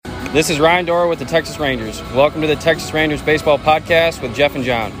This is Ryan Dora with the Texas Rangers. Welcome to the Texas Rangers Baseball Podcast with Jeff and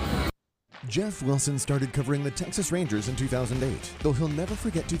John. Jeff Wilson started covering the Texas Rangers in 2008, though he'll never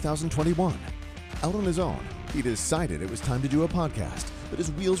forget 2021. Out on his own, he decided it was time to do a podcast, but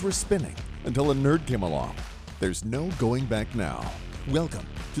his wheels were spinning until a nerd came along. There's no going back now. Welcome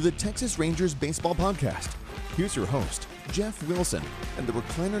to the Texas Rangers Baseball Podcast. Here's your host, Jeff Wilson, and the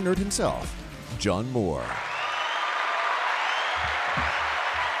recliner nerd himself, John Moore.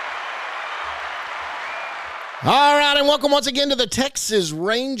 All right, and welcome once again to the Texas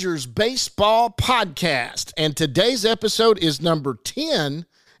Rangers Baseball Podcast. And today's episode is number 10,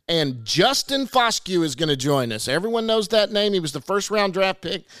 and Justin Foscue is going to join us. Everyone knows that name. He was the first-round draft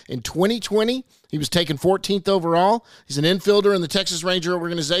pick in 2020. He was taken 14th overall. He's an infielder in the Texas Ranger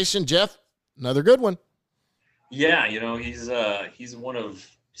organization. Jeff, another good one. Yeah, you know, he's one of,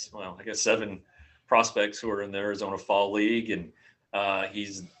 well, I guess 7 prospects who are in the Arizona Fall League, and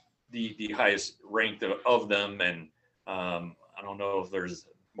he's the highest ranked of them, and I don't know if there's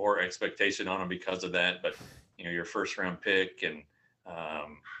more expectation on him because of that, but you know, your first round pick, and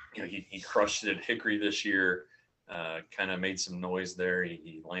you know, he crushed it at Hickory this year, kind of made some noise there.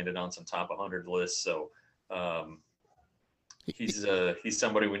 He landed on some top 100 lists, so he's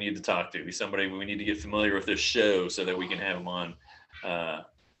somebody we need to talk to. He's somebody we need to get familiar with this show so that we can have him on. I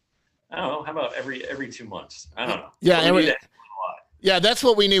don't know, how about every 2 months? I don't know. Yeah, yeah, that's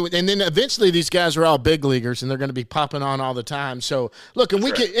what we need. And then eventually these guys are all big leaguers, and they're going to be popping on all the time. So, look, and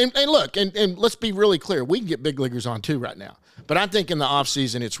we can, and look, and let's be really clear. We can get big leaguers on too right now. But I think in the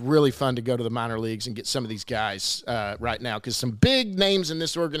offseason, it's really fun to go to the minor leagues and get some of these guys right now, because some big names in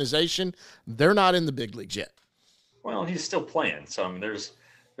this organization, they're not in the big leagues yet. Well, he's still playing. So, I mean, there's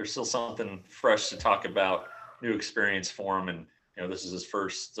still something fresh to talk about, new experience for him. And, you know, this is his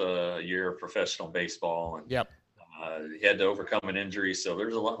first year of professional baseball. And yep. He had to overcome an injury, so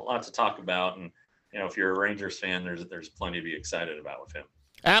there's a lot to talk about. And you know, if you're a Rangers fan, there's plenty to be excited about with him.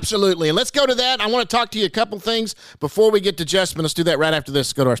 Absolutely. And let's go to that. I want to talk to you a couple things before we get to Justin. Let's do that right after this.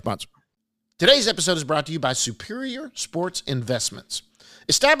 Let's go to our sponsor. Today's episode is brought to you by Superior Sports Investments.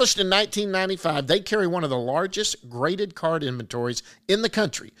 Established in 1995, they carry one of the largest graded card inventories in the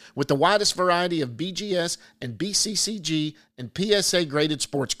country, with the widest variety of BGS and BCCG and PSA graded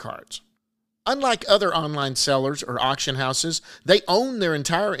sports cards. Unlike other online sellers or auction houses, they own their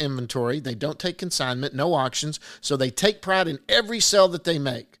entire inventory. They don't take consignment, no auctions, so they take pride in every sale that they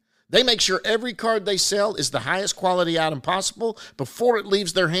make. They make sure every card they sell is the highest quality item possible before it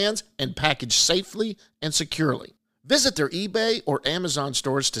leaves their hands, and packaged safely and securely. Visit their eBay or Amazon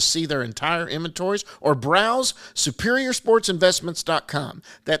stores to see their entire inventories, or browse SuperiorSportsInvestments.com.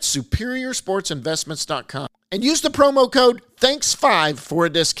 That's SuperiorSportsInvestments.com. And use the promo code THANKS5 for a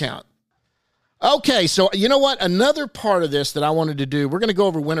discount. Okay, so you know what? Another part of this that I wanted to do, we're going to go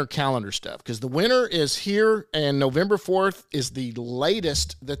over winter calendar stuff, because the winter is here, and November 4th is the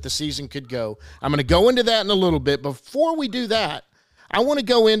latest that the season could go. I'm going to go into that in a little bit. Before we do that, I want to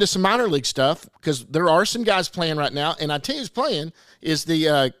go into some minor league stuff, because there are some guys playing right now, and I tell you who's playing is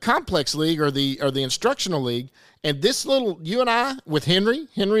the complex league or the instructional league. And this little, you and I with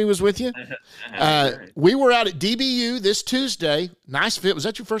Henry was with you. We were out at DBU this Tuesday. Nice fit. Was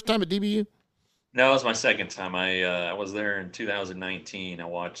that your first time at DBU? No, it was my second time. I was there in 2019. I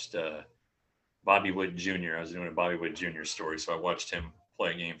watched Bobby Wood Jr. I was doing a Bobby Wood Jr. story, so I watched him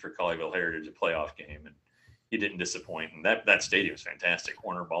play a game for Colleyville Heritage, a playoff game, and he didn't disappoint. And that stadium is fantastic.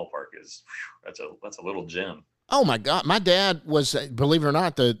 Warner Ballpark is that's a little gem. Oh my God! My dad was, believe it or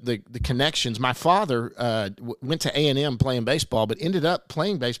not, the connections. My father went to A&M playing baseball, but ended up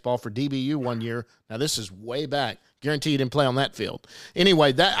playing baseball for DBU one year. Now this is way back. Guarantee you didn't play on that field.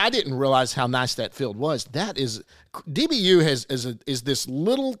 Anyway, that I didn't realize how nice that field was. That is, DBU is this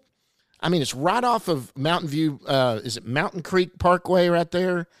little. I mean, it's right off of Mountain View. Is it Mountain Creek Parkway right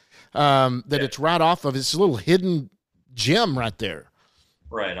there? It's right off of. It's a little hidden gem right there.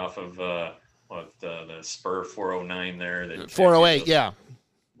 Right off of the Spur 409 there. That 408, yeah.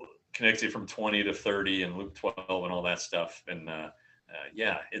 Connects you from 20 to 30 and Loop 12 and all that stuff. And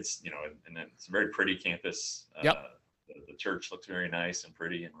yeah, it's, you know, and it's a very pretty campus. Yep. The church looks very nice and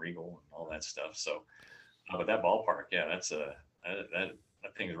pretty and regal and all that stuff. So, but that ballpark, yeah, that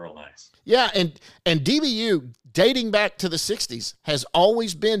thing is real nice. Yeah, and DBU, dating back to the 60s, has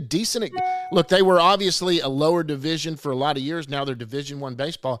always been decent. Look, they were obviously a lower division for a lot of years. Now they're Division I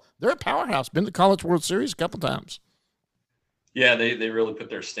baseball. They're a powerhouse. Been to the College World Series a couple times. Yeah, they really put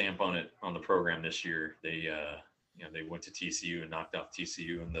their stamp on it, on the program this year. They they went to TCU and knocked off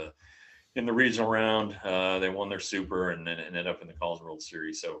TCU in the regional round. They won their super and then ended up in the College World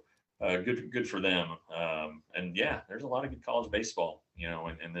Series. So good for them. And yeah, there's a lot of good college baseball.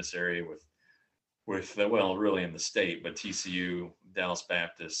 in this area well, really in the state, but TCU, Dallas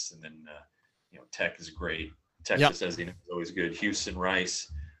Baptist, and then Tech is great. Texas, as you know, is always good. Houston,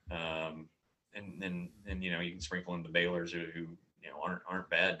 Rice, and then you can sprinkle in the Baylors who aren't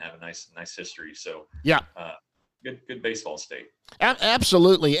bad and have a nice history. So yeah. Good baseball state.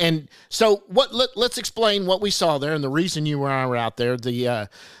 Absolutely. And so let's explain what we saw there and the reason you were out there.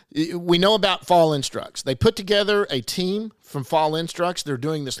 We know about Fall Instructs. They put together a team from Fall Instructs. They're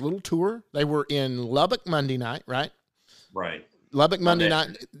doing this little tour. They were in Lubbock Monday night, right? Right. Lubbock Monday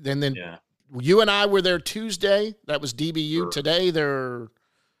night. And then you and I were there Tuesday. That was DBU. Sure. Today they're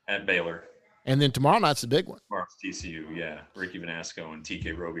at Baylor. And then tomorrow night's the big one. Tomorrow's TCU, yeah. Ricky Vanasco and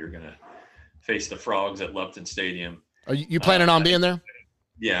TK Roby are going to face the Frogs at Lupton Stadium. Are you planning on being there?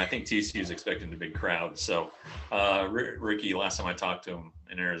 Yeah, I think TCU is expecting a big crowd. So Ricky, last time I talked to him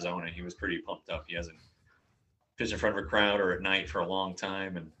in Arizona, he was pretty pumped up. He hasn't pitched in front of a crowd or at night for a long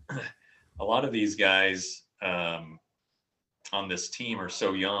time. And a lot of these guys on this team are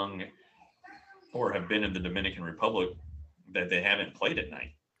so young or have been in the Dominican Republic that they haven't played at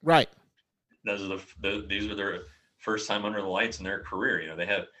night. Right. These are their first time under the lights in their career.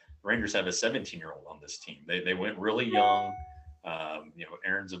 Rangers have a 17-year-old on this team. They went really young.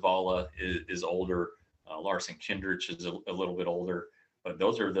 Aaron Zavala is older. Larson Kindrich is a little bit older. But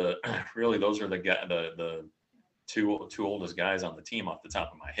those are the two oldest guys on the team off the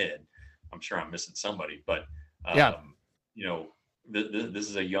top of my head. I'm sure I'm missing somebody, but this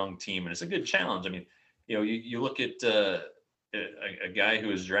is a young team and it's a good challenge. I mean, you look at a guy who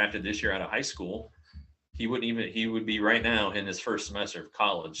was drafted this year out of high school. He would be right now in his first semester of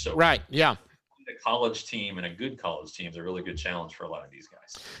college. So right, yeah. A college team and a good college team is a really good challenge for a lot of these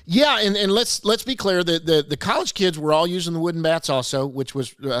guys. Yeah, and let's be clear that the college kids were all using the wooden bats also, which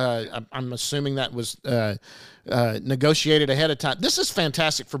was I'm assuming that was negotiated ahead of time. This is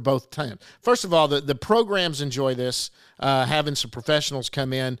fantastic for both teams. First of all, the programs enjoy this, having some professionals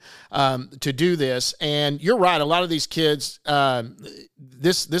come in to do this. And you're right, a lot of these kids,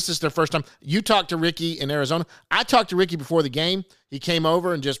 this is their first time. You talked to Ricky in Arizona. I talked to Ricky before the game. He came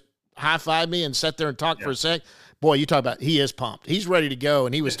over and just high-fived me and sat there and talked for a sec. Boy, you talk about he is pumped. He's ready to go,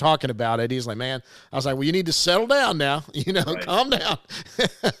 and he was talking about it. He's like, man, I was like, well, you need to settle down now. Right. Calm down.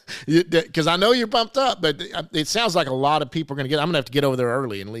 Because I know you're pumped up, but it sounds like a lot of people are going to I'm going to have to get over there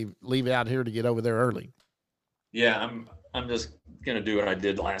early and leave out here to get over there early. Yeah, I'm just going to do what I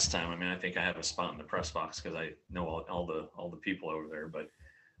did last time. I mean, I think I have a spot in the press box because I know all the people over there, but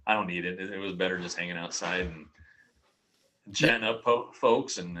I don't need it. It was better just hanging outside and chatting up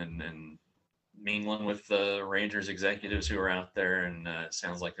folks and mingling with the Rangers executives who are out there. And it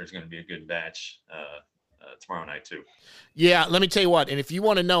sounds like there's going to be a good batch tomorrow night too. Yeah, let me tell you what. And if you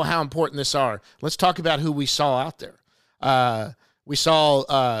want to know how important this are, let's talk about who we saw out there. We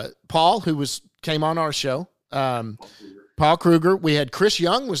saw Paul, who came on our show. Paul Kruger. We had Chris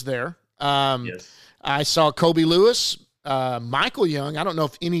Young was there. Yes. I saw Kobe Lewis, Michael Young. I don't know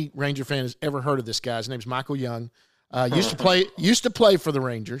if any Ranger fan has ever heard of this guy. His name's Michael Young. Used to play for the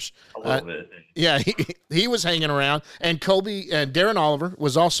Rangers. A little bit. Yeah, he was hanging around, and Kobe and Darren Oliver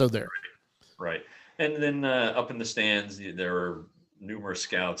was also there. Right. And then up in the stands, there were numerous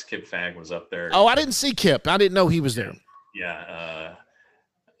scouts. Kip Fagg was up there. Oh, I didn't see Kip. I didn't know he was there. Yeah.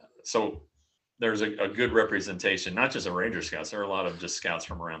 So there's a good representation, not just of Ranger scouts. There are a lot of just scouts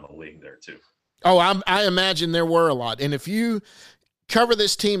from around the league there too. Oh, I imagine there were a lot. And if you cover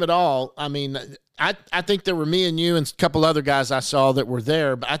this team at all, I mean, I think there were me and you and a couple other guys I saw that were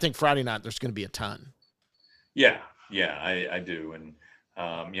there, but I think Friday night there's going to be a ton. Yeah, I do. And,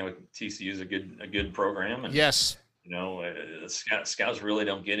 TCU is a good program. And, yes. Scouts really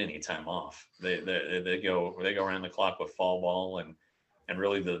don't get any time off. They go around the clock with fall ball and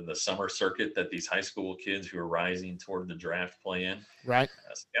really the summer circuit that these high school kids who are rising toward the draft play in. Right.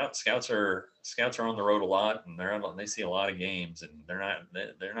 Scouts are on the road a lot, and they see a lot of games, and they're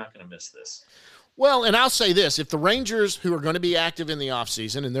not going to miss this. Well, and I'll say this: if the Rangers, who are going to be active in the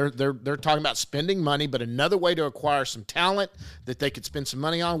offseason, and they're talking about spending money, but another way to acquire some talent that they could spend some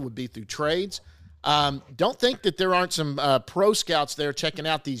money on would be through trades. Don't think that there aren't some pro scouts there checking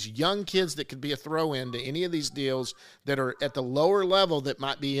out these young kids that could be a throw-in to any of these deals that are at the lower level that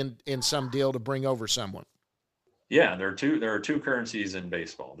might be in some deal to bring over someone. Yeah, there are two currencies in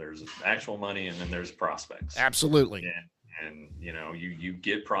baseball. There's actual money, and then there's prospects. Absolutely. And you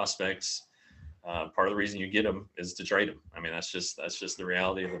get prospects. Part of the reason you get them is to trade them. I mean, that's just the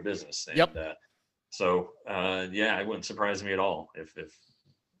reality of the business. And, yep. It wouldn't surprise me at all if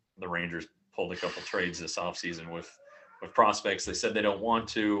the Rangers pulled a couple trades this offseason with prospects. They said they don't want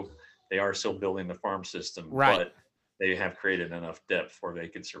to. They are still building the farm system, right. But they have created enough depth where they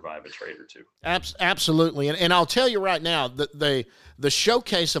could survive a trade or two. Absolutely. And I'll tell you right now, the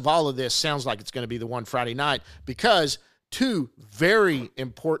showcase of all of this sounds like it's going to be the one Friday night, because two very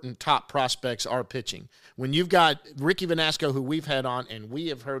important top prospects are pitching. When you've got Ricky Vanasco, who we've had on, and we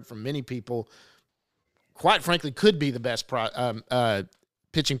have heard from many people, quite frankly, could be the best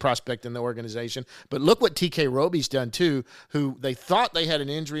pitching prospect in the organization. But look what TK Roby's done too, who they thought they had an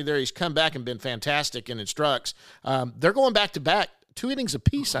injury there. He's come back and been fantastic and instructs. They're going back to back, 2 innings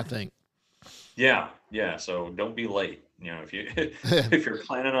apiece, I think. Yeah. So don't be late. If you if you're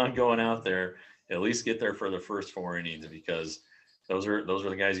planning on going out there, at least get there for the first 4 innings, because those are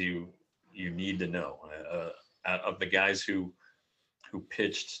the guys you need to know. Of the guys who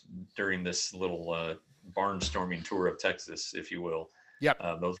pitched during this little barnstorming tour of Texas, if you will.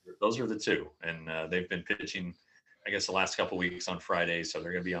 Yep. Those are the two, and they've been pitching, I guess, the last couple of weeks on Fridays, so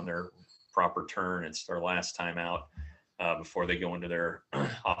they're going to be on their proper turn. It's their last time out before they go into their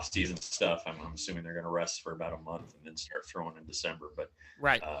off-season stuff. I'm assuming they're going to rest for about a month and then start throwing in December. But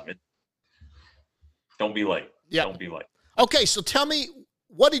right, don't be late. Yeah, don't be late. Okay, so tell me,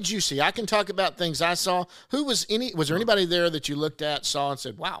 what did you see? I can talk about things I saw. Was there anybody there that you looked at, saw, and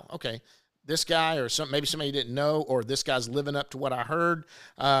said, "Wow, okay, this guy," or maybe somebody you didn't know, or this guy's living up to what I heard?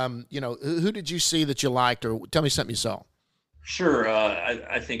 Who did you see that you liked, or tell me something you saw? Sure.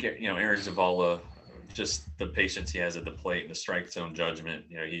 I think, Aaron Zavala, just the patience he has at the plate and the strike zone judgment,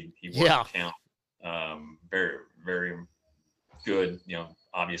 he works count. Very, very good.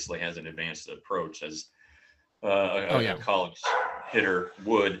 Obviously has an advanced approach as a college hitter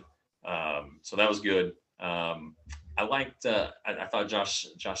would. So that was good. I liked. I thought Josh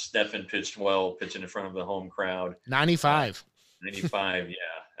Steffen pitched well, pitching in front of the home crowd. 95. 95.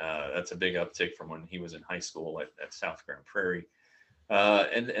 Yeah, that's a big uptick from when he was in high school at South Grand Prairie.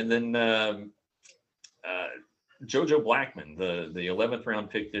 And then JoJo Blackman, the 11th round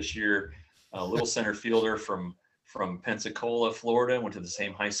pick this year, a little center fielder from Pensacola, Florida, went to the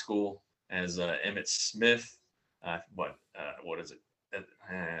same high school as Emmett Smith. What is it?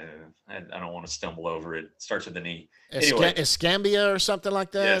 I don't want to stumble over it. Starts with an E. Anyway, Escambia or something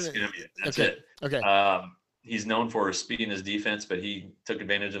like that? Yeah, Escambia. That's it. Okay. He's known for his speed in his defense, but he took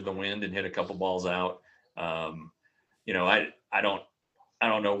advantage of the wind and hit a couple balls out. I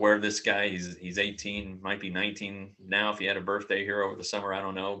don't know where this guy. He's 18, might be 19 now. If he had a birthday here over the summer, I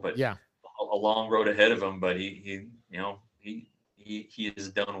don't know. But yeah, a long road ahead of him. But he has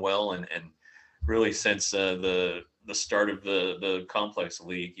done well, and really since the start of the complex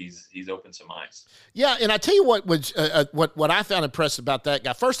league, he's opened some eyes. Yeah, and I tell you what was what I found impressive about that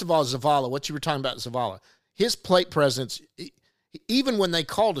guy. First of all, Zavala. What you were talking about, Zavala, his plate presence. Even when they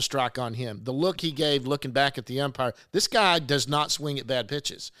called a strike on him, the look he gave looking back at the umpire, this guy does not swing at bad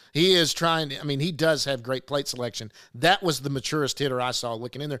pitches. He is trying. He does have great plate selection. That was the maturest hitter I saw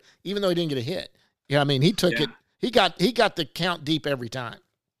looking in there, even though he didn't get a hit. Yeah, he took it. He got the count deep every time.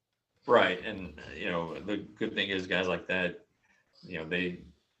 Right, and the good thing is guys like that, you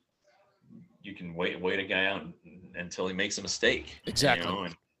can wait a guy out until he makes a mistake. Exactly.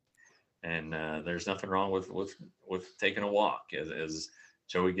 And there's nothing wrong with taking a walk, as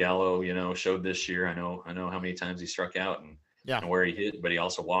Joey Gallo, showed this year. I know how many times he struck out and where he hit, but he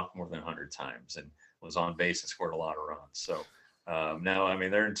also walked more than 100 times and was on base and scored a lot of runs. So no,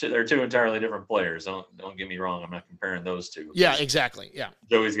 they're two entirely different players. Don't get me wrong. I'm not comparing those two. Yeah, exactly. Yeah.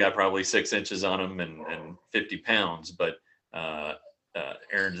 Joey's got probably 6 inches on him and 50 pounds, but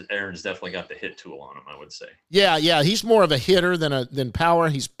Aaron's definitely got the hit tool on him, I would say. Yeah. He's more of a hitter than power.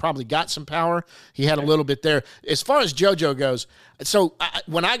 He's probably got some power. He had a little bit there. As far as JoJo goes, so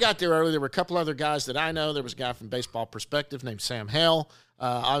when I got there earlier, there were a couple other guys that I know. There was a guy from Baseball Perspective named Sam Hale.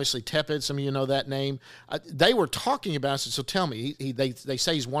 Obviously Tepid, some of you know that name. They were talking about it. So tell me, they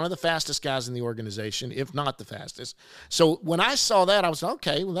say he's one of the fastest guys in the organization, if not the fastest. So when I saw that, I was like,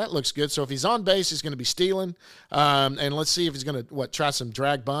 okay, well, that looks good. So if he's on base, he's going to be stealing. And let's see if he's going to try some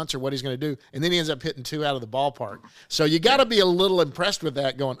drag bunts or what he's going to do. And then he ends up hitting 2 out of the ballpark. So you got to be a little impressed with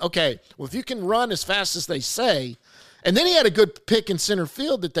that, going, okay, well, if you can run as fast as they say. And then he had a good pick in center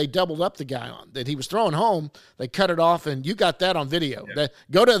field that they doubled up the guy on, that he was throwing home. They cut it off, and you got that on video. Yeah.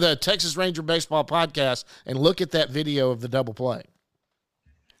 Go to the Texas Ranger Baseball podcast and look at that video of the double play.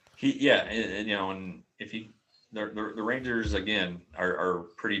 And if the Rangers again are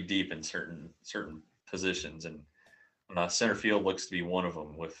pretty deep in certain positions, and center field looks to be one of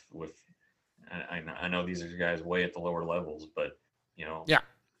them. With I know these are guys way at the lower levels, but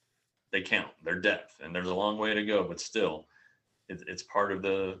they count. Their depth, and there's a long way to go, but still, it's part of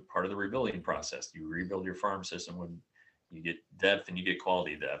the rebuilding process. You rebuild your farm system when you get depth and you get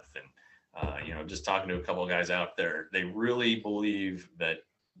quality depth, and Just talking to a couple of guys out there, they really believe that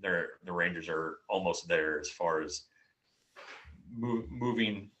the Rangers are almost there as far as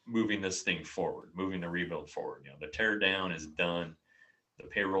moving this thing forward, moving the rebuild forward. The tear down is done. The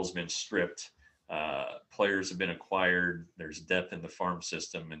payroll's been stripped. Players have been acquired. There's depth in the farm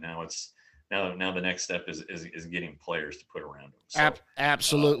system, and now the next step is getting players to put around them. So,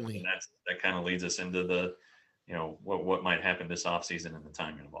 absolutely. And that kind of leads us into the, what might happen this offseason and the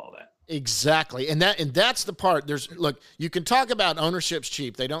timing of all that. Exactly. And that's the part. Look, you can talk about ownership's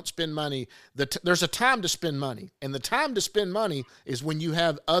cheap. They don't spend money. There's a time to spend money. And the time to spend money is when you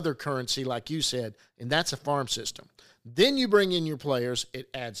have other currency, like you said, and that's a farm system. Then you bring in your players. It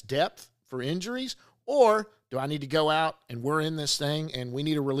adds depth for injuries. Or do I need to go out and we're in this thing and we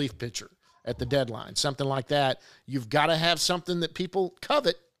need a relief pitcher at the deadline, something like that. You've got to have something that people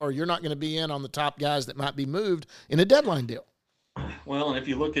covet, or you're not going to be in on the top guys that might be moved in a deadline deal. Well, and if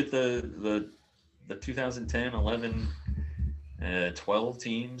you look at the 2010, 11, 12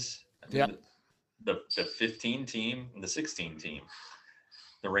 teams, the 15 team and the 16 team,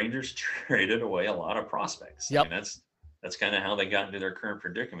 the Rangers traded away a lot of prospects. Yep. I mean, that's kind of how they got into their current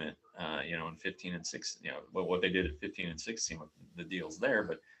predicament, in 15 and 16, what they did at 15 and 16 with the deals there.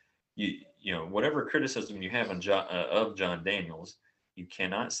 But whatever criticism you have of John Daniels, you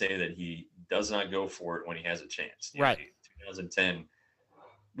cannot say that he does not go for it when he has a chance. Right. 2010,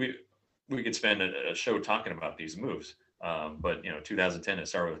 we could spend a show talking about these moves, but 2010 it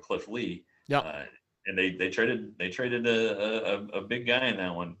started with Cliff Lee. Yeah. And they traded a big guy in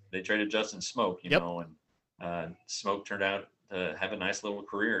that one. They traded Justin Smoke, and Smoke turned out to have a nice little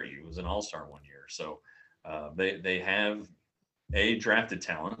career. He was an all-star one year. So they have drafted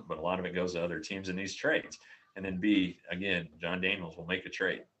talent, but a lot of it goes to other teams in these trades. And then B, again, John Daniels will make a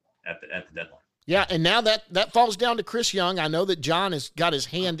trade at the deadline. Yeah, and now that falls down to Chris Young. I know that John has got his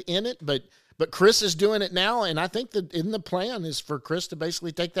hand in it, but Chris is doing it now, and I think that in the plan is for Chris to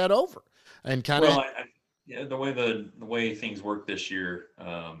basically take that over and kind of. Well, the way things work this year,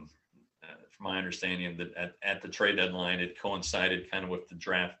 from my understanding, that at the trade deadline, it coincided kind of with the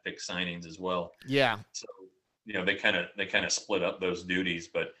draft pick signings as well. Yeah. So they kind of split up those duties,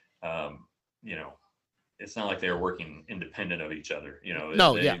 but it's not like they were working independent of each other.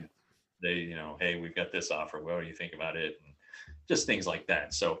 They hey, we've got this offer. What do you think about it? And just things like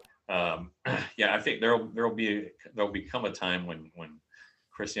that. So I think there'll become a time when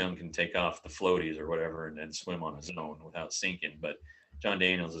Chris Young can take off the floaties or whatever and then swim on his own without sinking. But John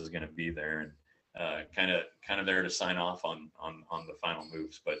Daniels is going to be there and kind of there to sign off on the final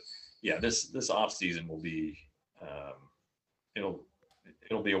moves. But yeah, this off season will be it'll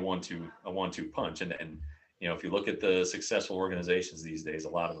be a 1-2 punch. And if you look at the successful organizations these days, a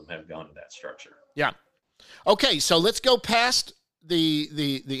lot of them have gone to that structure. Yeah. Okay, so let's go past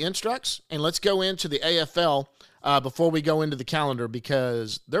the instructs and let's go into the AFL before we go into the calendar,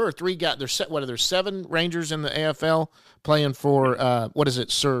 because there are three guys. There's 7 Rangers in the AFL playing for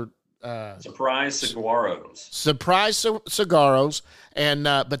Surprise Saguaros. Surprise Cigarros, and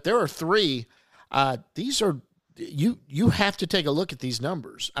but there are 3. These are. You have to take a look at these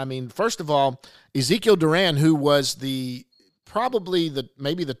numbers. I mean, first of all, Ezekiel Duran, who was maybe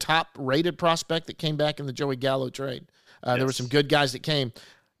the top rated prospect that came back in the Joey Gallo trade. Yes. There were some good guys that came.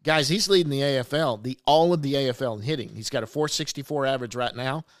 Guys, he's leading the AFL, all of the AFL in hitting. He's got a .464 average right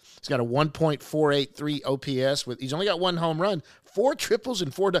now. He's got a 1.483 OPS. He's only got 1 home run, 4 triples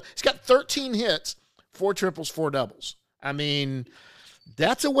and 4 doubles. He's got 13 hits, 4 triples, 4 doubles. I mean,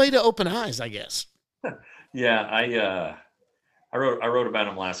 that's a way to open eyes, I guess. Yeah, I wrote about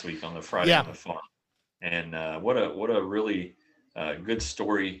him last week on the Friday on the Farm, and what a really good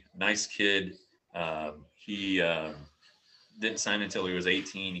story. Nice kid. He didn't sign until he was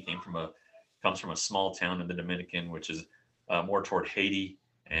 18. He comes from a small town in the Dominican, which is more toward Haiti,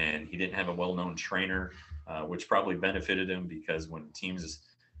 and he didn't have a well-known trainer, which probably benefited him, because when teams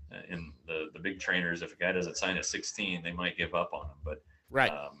in the big trainers, if a guy doesn't sign at 16, they might give up on him. But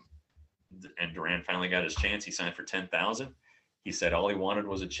right. And Duran finally got his chance. He signed for $10,000. He said all he wanted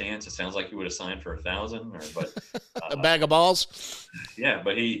was a chance. It sounds like he would have signed for $1,000, but a bag of balls. Yeah,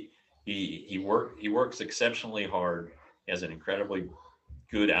 but he works exceptionally hard. He has an incredibly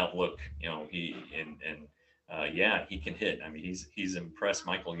good outlook. He can hit. I mean, he's impressed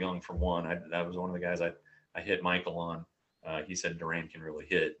Michael Young for one. That was one of the guys I hit Michael on. He said Duran can really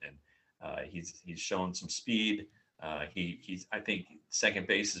hit, and he's shown some speed. I think second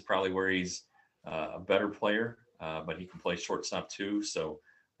base is probably where he's a better player, but he can play shortstop too. So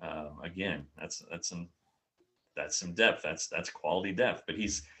again, that's some depth. That's quality depth. But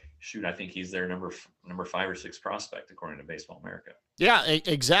he's I think he's their number 5 or 6 prospect according to Baseball America. Yeah,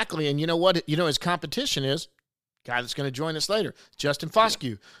 exactly. And you know what? His competition is guy that's going to join us later, Justin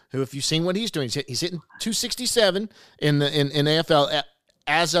Foscue, who, if you've seen what he's doing, he's hitting 267 in AFL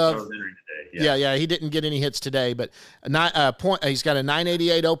as of today. Yeah. He didn't get any hits today, but he's got a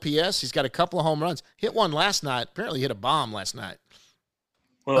 988 OPS. He's got a couple of home runs. Hit one last night. Apparently, hit a bomb last night.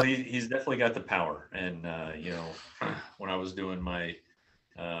 Well, he's definitely got the power. And when I was doing my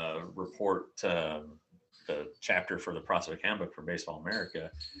report, the chapter for the Prospect Handbook for Baseball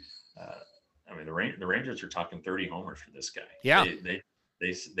America, the Rangers are talking 30 homers for this guy. Yeah,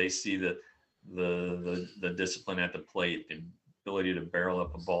 they see the discipline at the plate, the ability to barrel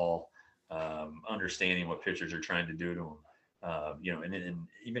up a ball, understanding what pitchers are trying to do to him. And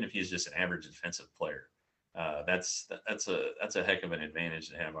even if he's just an average defensive player, that's a heck of an advantage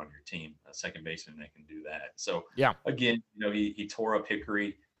to have on your team. A second baseman that can do that. So yeah, again, he tore up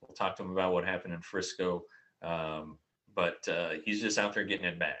Hickory. We'll talk to him about what happened in Frisco. But he's just out there getting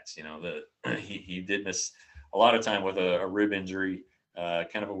at bats. He did miss a lot of time with a rib injury,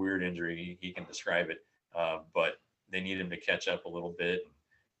 kind of a weird injury. He can describe it, but they need him to catch up a little bit.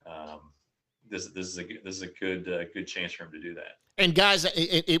 This is a good chance for him to do that. And guys,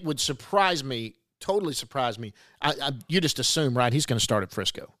 it would surprise me, totally surprise me. You just assume, right? He's going to start at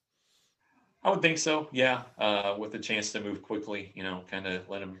Frisco. I would think so. Yeah, with a chance to move quickly. Kind of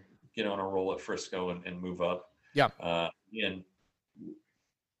let him get on a roll at Frisco and move up. Yeah. And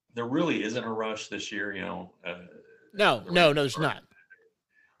there really isn't a rush this year, No, there's not.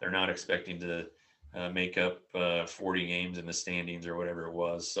 They're not expecting to make up 40 games in the standings or whatever it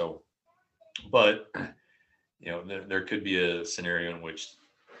was. So, but there could be a scenario in which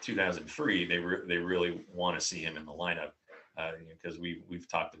 2003 they really want to see him in the lineup because we've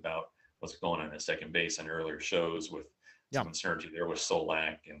talked about what's going on at second base on earlier shows with some uncertainty there with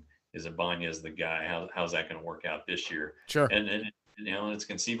Solak and. Is Ibanez the guy? How's that going to work out this year? Sure. And it's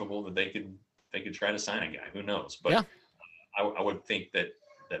conceivable that they could try to sign a guy. Who knows? But yeah. I would think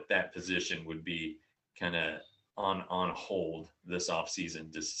that position would be kind of on hold this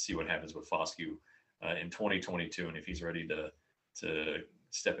offseason just to see what happens with Foscue in 2022 and if he's ready to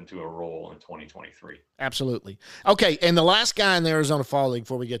step into a role in 2023. Absolutely. Okay, and the last guy in the Arizona Fall League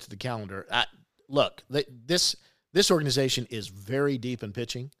before we get to the calendar. This organization is very deep in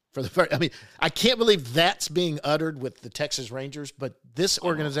pitching. I can't believe that's being uttered with the Texas Rangers, but this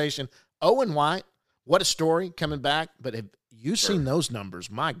organization, Owen White, what a story coming back. But have you seen those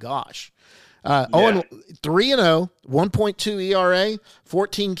numbers? My gosh. Owen, 3-0, 1.2 ERA,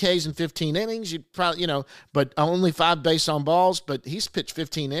 14 Ks in 15 innings. You probably, but only 5 base on balls, but he's pitched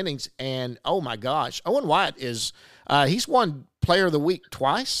 15 innings. And oh my gosh, Owen White he's won Player of the Week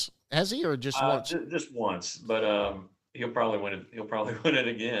twice. Has he, or just once? Just once, but he'll probably win it. He'll probably win it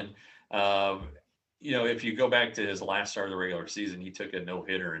again. If you go back to his last start of the regular season, he took a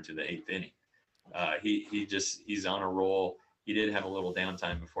no-hitter into the 8th inning. He's on a roll. He did have a little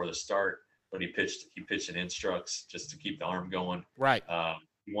downtime before the start, but he pitched an instructs just to keep the arm going. Right.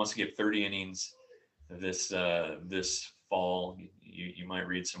 He wants to get 30 innings this fall. You might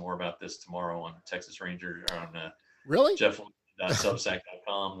read some more about this tomorrow on Texas Ranger on really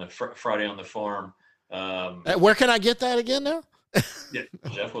Jeff.substack.com, the Friday on the Farm. Where can I get that again now? Yeah,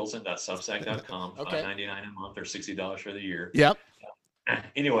 JeffWilson.substack.com, okay. $5.99 a month or $60 for the year. Yep.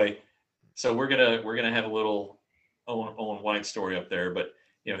 Anyway, so we're gonna have a little Owen White story up there, but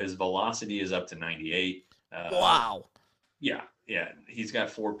his velocity is up to 98. Wow. Yeah. He's got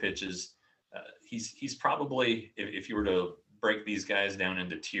 4 pitches. He's probably if you were to break these guys down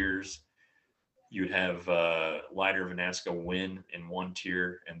into tiers, you'd have Leiter Vanasco win in one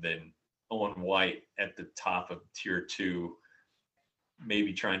tier, and then Owen White at the top of tier 2,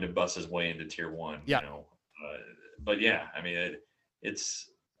 maybe trying to bust his way into tier 1. Yeah. But yeah, it's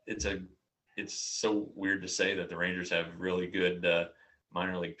so weird to say that the Rangers have really good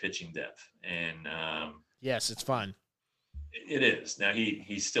minor league pitching depth, and yes, it's fun. It is. Now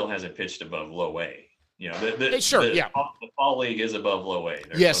he still hasn't pitched above low A. The Fall League is above low A.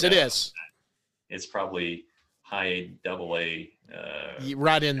 Yes, it is. It's probably high A, double A.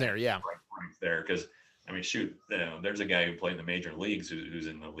 Right in there, yeah. Right there, because there's a guy who played in the major leagues who's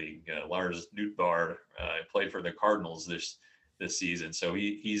in the league. Lars Nootbaar played for the Cardinals this season, so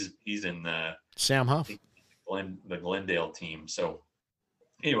he's in the Sam Huff, the Glendale team. So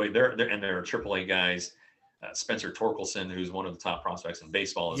anyway, they're AAA guys. Spencer Torkelson, who's one of the top prospects in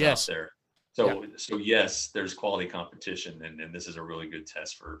baseball, is out there. So yes, there's quality competition, and this is a really good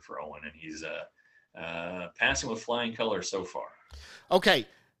test for Owen, and he's passing with flying colors so far. Okay,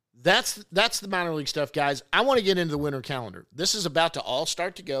 That's the minor league stuff, guys. I want to get into the winter calendar. This is about to all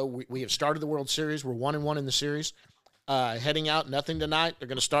start to go. We have started the World Series. We're 1-1 in the series. Heading out, nothing tonight. They're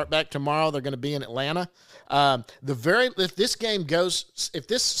going to start back tomorrow. They're going to be in Atlanta. If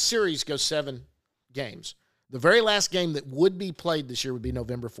this series goes 7 games, the very last game that would be played this year would be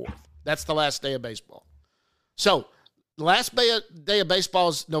November 4th. That's the last day of baseball. So, the last day of baseball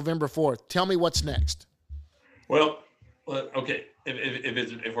is November 4th. Tell me what's next. Well, okay.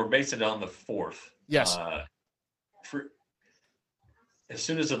 If we're basing it on the 4th, yes. As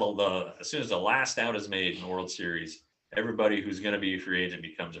soon as the last out is made in the World Series, everybody who's going to be a free agent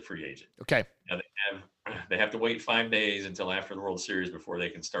becomes a free agent. Okay. Now they have to wait 5 days until after the World Series before they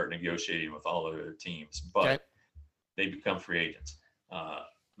can start negotiating with all of their teams, but they become free agents.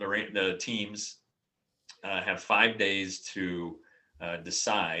 The teams have 5 days to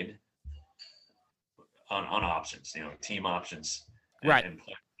decide on options, team options, and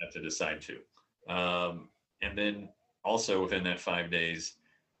players have to decide too. And then also within that 5 days,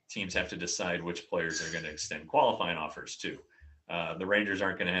 teams have to decide which players are going to extend qualifying offers to. The Rangers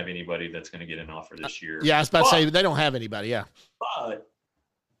aren't going to have anybody that's going to get an offer this year. Yeah, I was about to say they don't have anybody. Yeah, but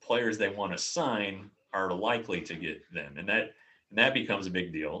players they want to sign are likely to get them, and that becomes a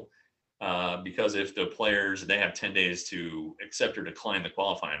big deal because if the players they have 10 days to accept or decline the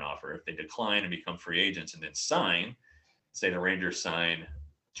qualifying offer. If they decline and become free agents and then sign, say the Rangers sign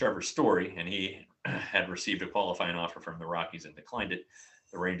Trevor Story and he had received a qualifying offer from the Rockies and declined it,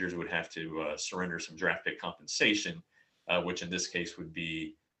 the Rangers would have to surrender some draft pick compensation, which in this case would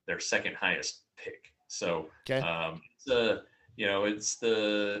be their second highest pick. So it's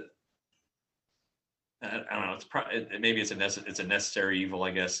the I don't know. Maybe it's a necessary evil, I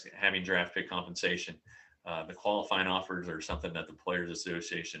guess, having draft pick compensation. The qualifying offers are something that the Players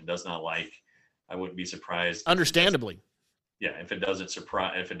Association does not like. I wouldn't be surprised. Understandably. If it doesn't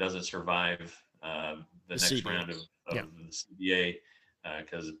survive the next CBA. round of the CBA,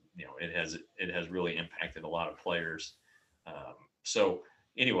 because it has really impacted a lot of players. So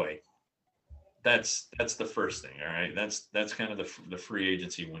anyway, that's the first thing. All right, that's kind of the free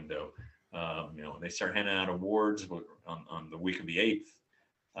agency window. They start handing out awards on the week of the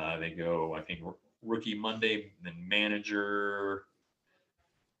 8th. They go, I think, Rookie Monday, then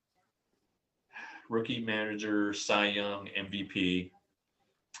Rookie Manager, Cy Young, MVP.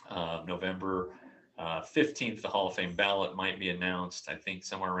 November 15th, the Hall of Fame ballot might be announced. I think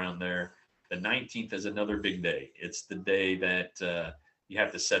somewhere around there. The 19th is another big day. It's the day that you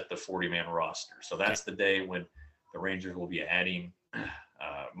have to set the 40-man roster. So that's the day when the Rangers will be adding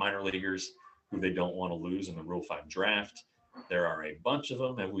minor leaguers who they don't want to lose in the Rule 5 draft. There are a bunch of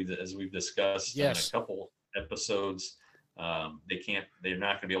them, as we've discussed in a couple episodes. They're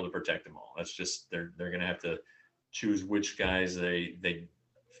not going to be able to protect them all. That's just they're going to have to choose which guys they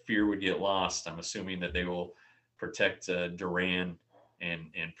fear would get lost. I'm assuming that they will protect Duran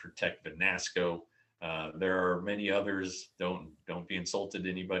and protect Benasco. There are many others. Don't be insulted to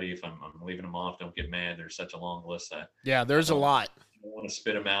anybody if I'm leaving them off. Don't get mad. There's such a long list. There's a lot. I don't want to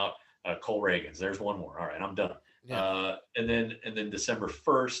spit them out. Cole Reagans. There's one more. All right, I'm done. Yeah. And then December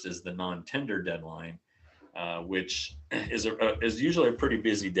 1st is the non-tender deadline, which is usually a pretty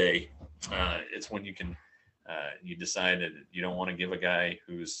busy day. It's when you can you decide that you don't want to give a guy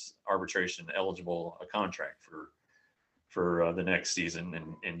who's arbitration eligible a contract for the next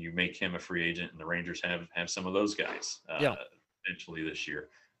season, and you make him a free agent, and the Rangers have some of those guys eventually this year.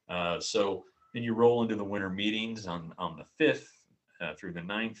 So then you roll into the winter meetings on the 5th through the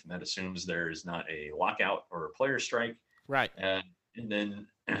 9th, and that assumes there is not a lockout or a player strike. Right. And then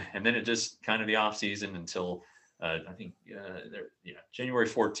it just kind of the off season until I think January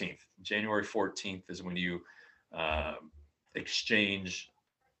 14th. January 14th is when you exchange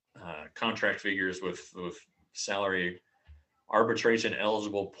contract figures with salary arbitration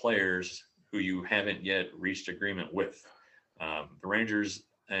eligible players who you haven't yet reached agreement with. The Rangers,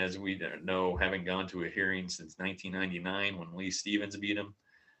 as we know, haven't gone to a hearing since 1999 when Lee Stevens beat them.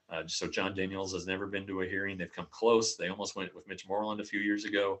 So John Daniels has never been to a hearing. They've come close. They almost went with Mitch Moreland a few years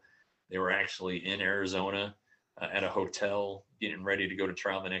ago. They were actually in Arizona at a hotel getting ready to go to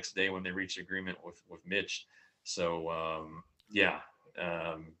trial the next day when they reached agreement with Mitch. So,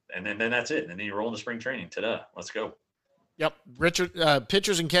 and then that's it. And then you roll into spring training. Ta-da, let's go. Yep. Richard,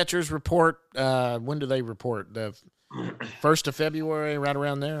 pitchers and catchers report. When do they report? The 1st of February, right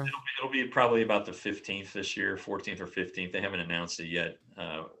around there? It'll be probably about the 15th this year, 14th or 15th. They haven't announced it yet.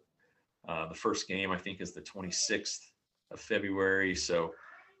 The first game, I think, is the 26th of February. So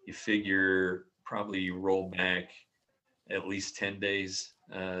you figure probably roll back at least 10 days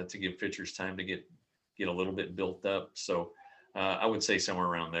to give pitchers time to get a little bit built up. So I would say somewhere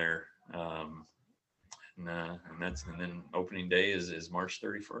around there. And then opening day is March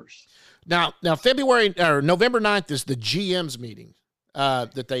 31st. Now February or November 9th is the GM's meeting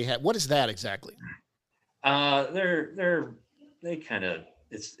that they had. What is that exactly? They kind of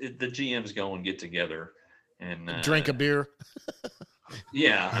the GMs go and get together and drink a beer.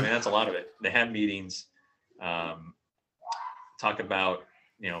 Yeah, I mean that's a lot of it. They have meetings, talk about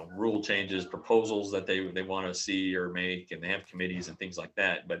rule changes, proposals that they want to see or make, and they have committees and things like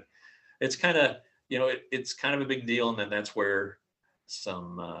that. But it's kind of it's kind of a big deal, and then that's where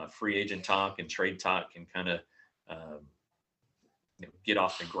some free agent talk and trade talk can kind of get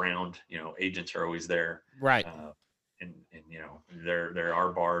off the ground. Agents are always there, right? And there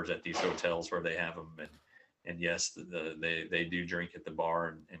are bars at these hotels where they have them, and yes, they do drink at the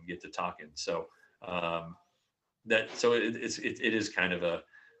bar and get to talking. So it is kind of a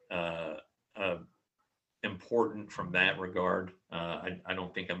important from that regard. I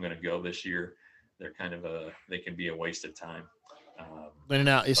don't think I'm going to go this year. They're kind of they can be a waste of time. But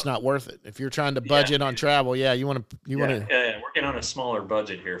now it's not worth it if you're trying to budget on travel. Yeah, you want to. Yeah, working on a smaller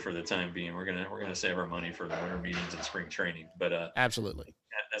budget here for the time being. We're gonna save our money for the winter meetings and spring training. But absolutely,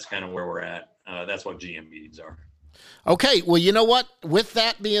 that's kind of where we're at. That's what GM meetings are. Okay, well, you know what? With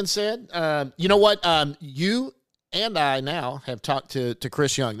that being said, you know what? You and I now have talked to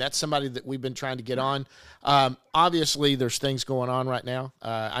Chris Young. That's somebody that we've been trying to get on. Obviously, there's things going on right now.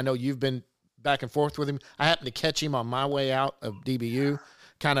 I know you've been back and forth with him. I happened to catch him on my way out of DBU,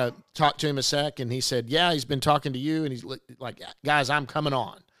 kind of talked to him a sec, and he said, yeah, he's been talking to you, and he's like, guys, I'm coming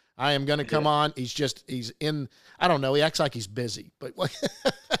on. I am going to come on. He's in, I don't know, he acts like he's busy, but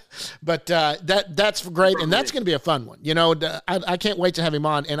that's great, and that's going to be a fun one. I can't wait to have him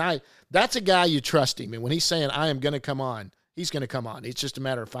on, and that's a guy you trust him, and when he's saying, I am going to come on, he's going to come on. It's just a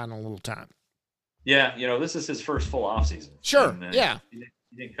matter of finding a little time. Yeah, this is his first full off season. Sure, and, yeah. He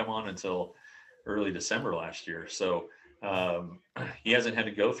didn't come on until early December last year. So he hasn't had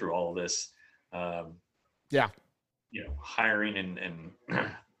to go through all of this, hiring and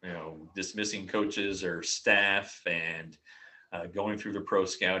dismissing coaches or staff and going through the pro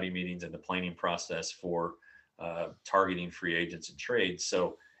scouting meetings and the planning process for targeting free agents and trades.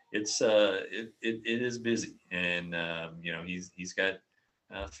 So it's it is busy, and he's got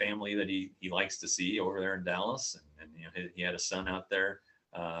a family that he likes to see over there in Dallas, and he had a son out there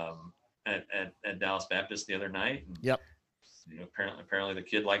at Dallas Baptist the other night. And, yep. Apparently the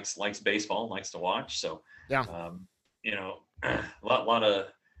kid likes baseball and likes to watch. So, yeah. A lot of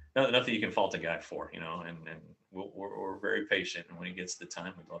nothing you can fault a guy for, and we're very patient. And when he gets the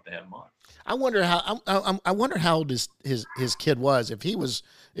time, we'd love to have him on. I wonder how old his kid was. If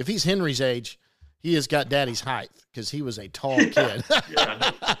he's Henry's age, he has got daddy's height because he was a tall kid.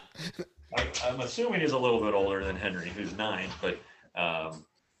 Yeah, I'm assuming he's a little bit older than Henry, who's 9, but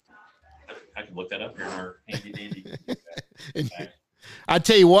I can look that up here in our handy. I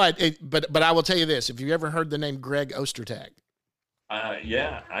tell you what, but I will tell you this: if you ever heard the name Greg Ostertag,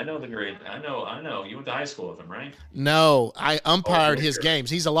 yeah, I know the grade. I know. You went to high school with him, right? No, I umpired his games.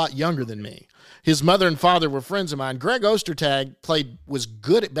 He's a lot younger than me. His mother and father were friends of mine. Greg Ostertag was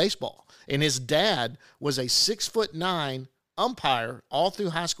good at baseball, and his dad was a 6'9" umpire all through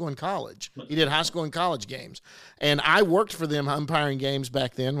high school and college. He did high school and college games. And I worked for them umpiring games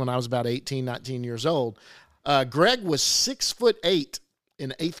back then when I was about 18, 19 years old. Greg was 6'8"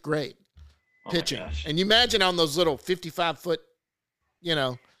 in 8th grade pitching. And you imagine on those little 55-foot,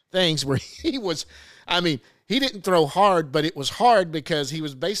 things where he was, he didn't throw hard, but it was hard because he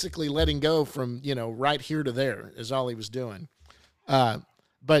was basically letting go from, right here to there is all he was doing. I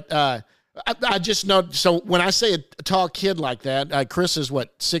just know. So when I say a tall kid like that, Chris is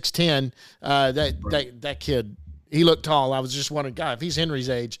 6'10". That kid, he looked tall. I was just wondering, God, if he's Henry's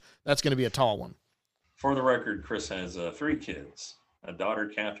age, that's going to be a tall one. For the record, Chris has 3 kids: a daughter,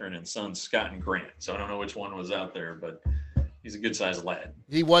 Catherine, and sons, Scott and Grant. So I don't know which one was out there, but he's a good-sized lad.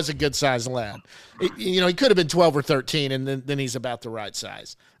 He was a good-sized lad. He could have been 12 or 13, and then he's about the right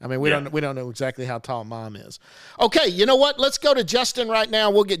size. We don't know exactly how tall Mom is. Okay, you know what? Let's go to Justin right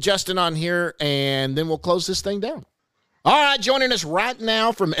now. We'll get Justin on here, and then we'll close this thing down. All right, joining us right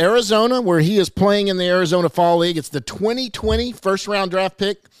now from Arizona, where he is playing in the Arizona Fall League. It's the 2020 first-round draft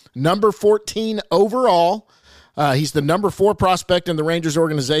pick, number 14 overall. He's the number 4 prospect in the Rangers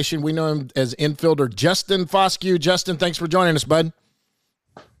organization. We know him as infielder Justin Foscue. Justin, thanks for joining us, bud.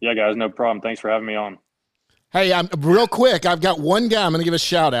 Yeah, guys, no problem. Thanks for having me on. Hey, real quick, I've got one guy I'm going to give a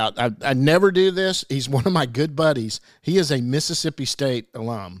shout-out. I never do this. He's one of my good buddies. He is a Mississippi State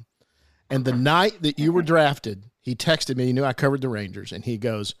alum. And the night that you were drafted, he texted me. He knew I covered the Rangers, and he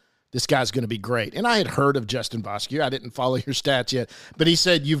goes, this guy's going to be great. And I had heard of Justin Foscue. I didn't follow your stats yet, but he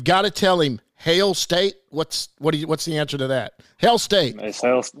said, you've got to tell him Hail State. What's the answer to that? Hail State. It's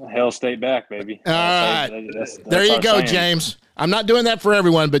Hail State back, baby. All right. There you go, James. I'm not doing that for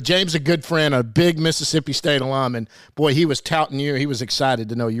everyone, but James, a good friend, a big Mississippi State alum, and boy, he was touting you. He was excited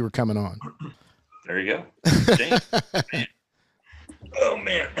to know you were coming on. There you go. James. Man. Oh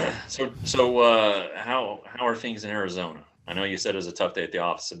man. So how are things in Arizona? I know you said it was a tough day at the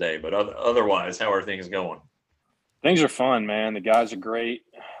office today, but otherwise, how are things going? Things are fun, man. The guys are great.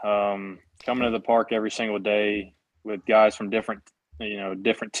 Coming to the park every single day with guys from different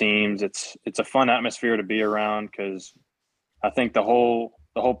teams. It's a fun atmosphere to be around because I think the whole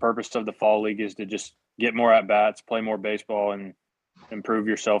purpose of the fall league is to just get more at bats, play more baseball, and improve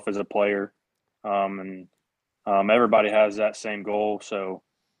yourself as a player. Everybody has that same goal. So,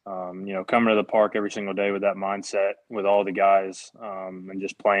 coming to the park every single day with that mindset with all the guys and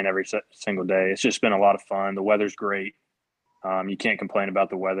just playing every single day, it's just been a lot of fun. The weather's great. You can't complain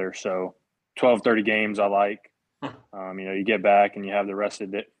about the weather. So 12:30 games I like. You get back and you have the rest of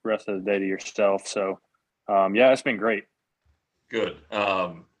the day to yourself. So, it's been great. Good.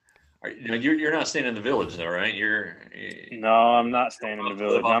 You're not staying in the village though, right? No, I'm not staying in the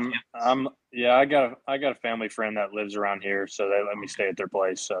village. I got a family friend that lives around here, so they let me stay at their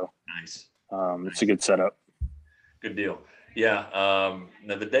place. So nice. It's a good setup. Good deal. Yeah.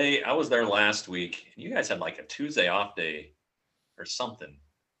 Now the day I was there last week, you guys had like a Tuesday off day or something.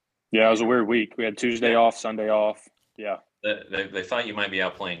 Yeah, it was a weird week. We had Tuesday off, Sunday off. Yeah. They thought you might be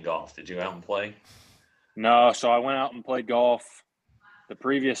out playing golf. Did you go out and play? No, so I went out and played golf the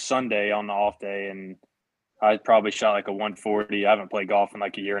previous Sunday on the off day, and I probably shot like a 140. I haven't played golf in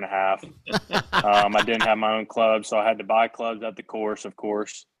like a year and a half. I didn't have my own clubs, so I had to buy clubs at the course, of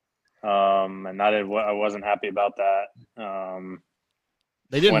course. And I wasn't happy about that.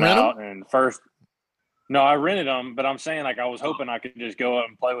 They didn't rent out them? And first, no, I rented them, but I'm saying like I was hoping I could just go out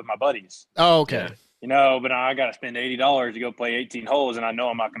and play with my buddies. Oh, okay. But I got to spend $80 to go play 18 holes, and I know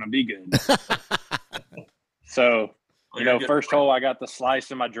I'm not going to be good. So, first hole, I got the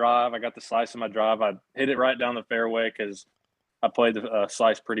slice in my drive. I hit it right down the fairway because I played the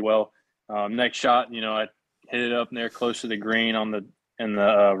slice pretty well. Next shot, I hit it up there close to the green in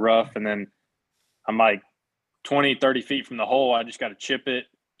the rough, and then I'm like 20, 30 feet from the hole. I just got to chip it,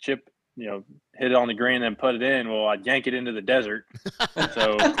 hit it on the green, and then put it in. Well, I yank it into the desert.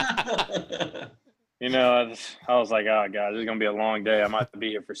 So, I was like, oh, God, this is going to be a long day. I might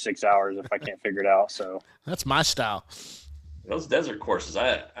be here for 6 hours if I can't figure it out. So that's my style. Those desert courses,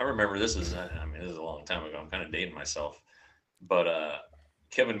 I remember this is a long time ago. I'm kind of dating myself. But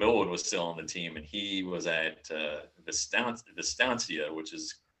Kevin Millwood was still on the team, and he was at Vistancia, which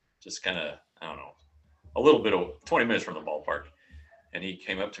is just kind of, I don't know, a little bit of 20 minutes from the ballpark. And he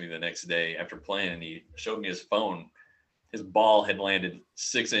came up to me the next day after playing, and he showed me his phone. His ball had landed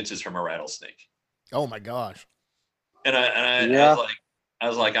 6 inches from a rattlesnake. Oh my gosh! And I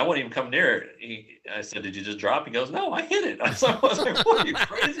was like, I wouldn't even come near it. I said, "Did you just drop?" He goes, "No, I hit it." I was like, "What, are you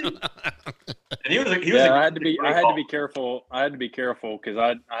crazy?" And I had to be careful. I had to be careful because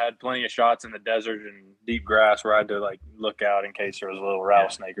I had plenty of shots in the desert and deep grass where I had to like look out in case there was a little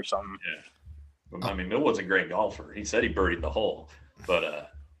rattlesnake or something. Yeah. I mean, Millwood's a great golfer. He said he birdied the hole,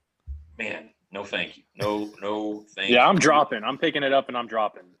 but man, no thank you. No thank you. Yeah, I'm dropping. I'm picking it up and I'm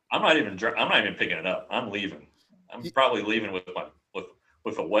dropping. I'm not even picking it up. I'm leaving. I'm probably leaving with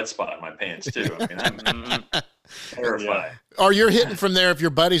a wet spot in my pants too. I mean, I'm terrified. Or you're hitting from there if your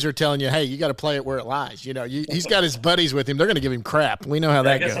buddies are telling you, "Hey, you got to play it where it lies." He's got his buddies with him. They're going to give him crap. We know how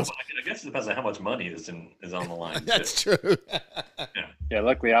that goes. I guess it depends on how much money is on the line. That's true. Yeah.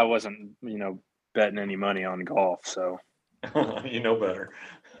 Luckily, I wasn't betting any money on golf, so you know better.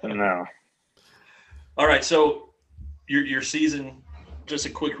 No. All right, so your season. Just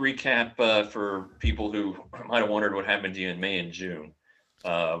a quick recap for people who might have wondered what happened to you in May and June.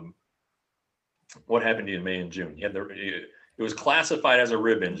 What happened to you in May and June? It was classified as a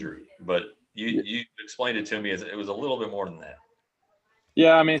rib injury, but you explained it to me as it was a little bit more than that.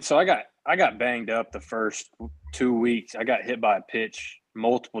 Yeah, I mean, so I got banged up the first 2 weeks. I got hit by a pitch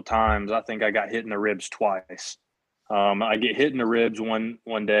multiple times. I think I got hit in the ribs twice. I get hit in the ribs one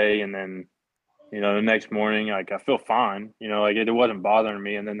day, and then the next morning, like I feel fine, like it wasn't bothering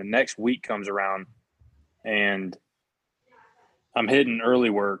me. And then the next week comes around and I'm hitting early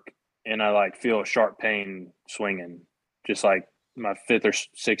work and I like feel a sharp pain swinging, just like my 5th or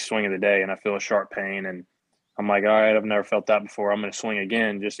 6th swing of the day. And I feel a sharp pain and I'm like, all right, I've never felt that before. I'm going to swing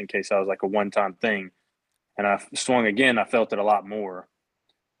again just in case I was like a one-time thing. And I swung again. I felt it a lot more.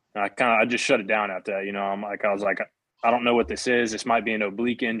 And I just shut it down after that. I was like, I don't know what this is. This might be an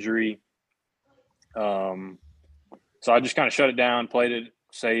oblique injury. So I just kind of shut it down, played it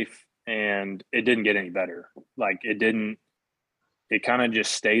safe, and it didn't get any better. Like it kind of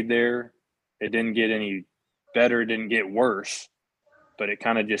just stayed there. It didn't get any better, it didn't get worse, but it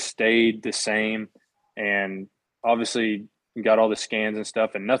kind of just stayed the same. And obviously got all the scans and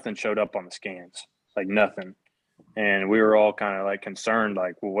stuff, and nothing showed up on the scans, like nothing. And we were all kind of like concerned,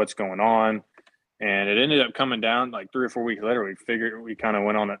 like, well, what's going on? And it ended up coming down like 3 or 4 weeks later. We kind of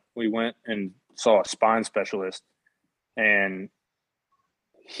went on it. We went and saw a spine specialist, and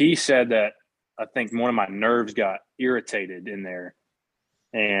he said that I think one of my nerves got irritated in there.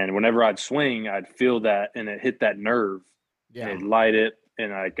 And whenever I'd swing, I'd feel that, and it hit that nerve, and it'd light it,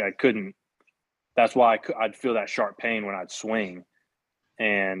 and I couldn't. That's why I'd feel that sharp pain when I'd swing,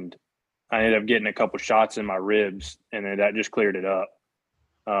 and I ended up getting a couple shots in my ribs, and then that just cleared it up.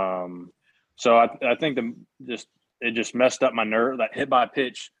 So I think it just messed up my nerve. That hit by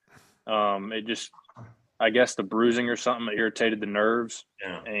pitch, it just, I guess the bruising or something irritated the nerves,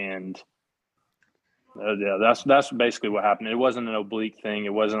 and. That's basically what happened. It wasn't an oblique thing.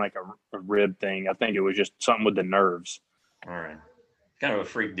 It wasn't like a rib thing. I think it was just something with the nerves. All right. Kind of a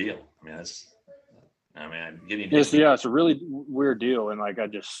freak deal. It's a really weird deal. And like,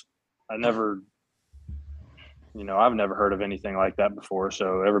 I've never heard of anything like that before.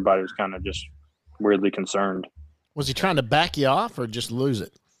 So everybody was kind of just weirdly concerned. Was he trying to back you off or just lose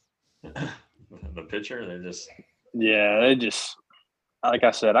it? The pitcher, like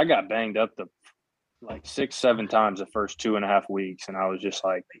I said, I got banged up like 6-7 times the first 2.5 weeks, and I was just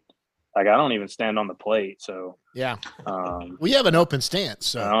like I don't even stand on the plate. So we have an open stance.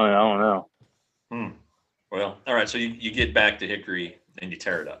 So I don't know. Well, all right. So you get back to Hickory and you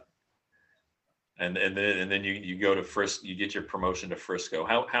tear it up, and then you go to Frisco. You get your promotion to Frisco.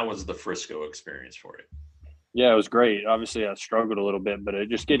 How was the Frisco experience for you? Yeah, it was great. Obviously, I struggled a little bit, but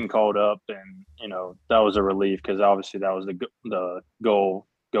just getting called up, and that was a relief because obviously that was the goal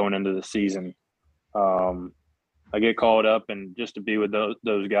going into the season. I get called up, and just to be with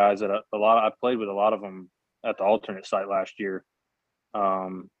those guys that I played with a lot of them at the alternate site last year.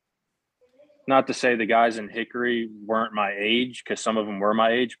 Not to say the guys in Hickory weren't my age, because some of them were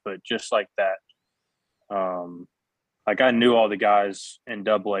my age, but just like that, like I knew all the guys in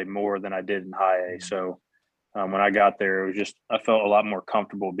AA more than I did in High A. So when I got there, it was just, I felt a lot more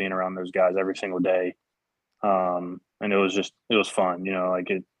comfortable being around those guys every single day. And it was fun,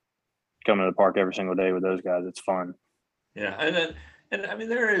 coming to the park every single day with those guys. It's fun. Yeah. And I mean,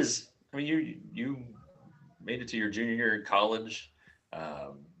 you made it to your junior year in college,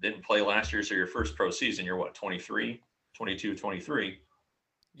 didn't play last year. So your first pro season, you're what, 23, 22, 23.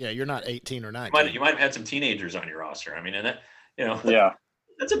 Yeah. You're not 18 or 19. You might have had some teenagers on your roster. I mean, and that, yeah,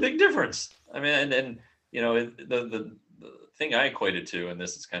 that's a big difference. I mean, and the thing I equated to, and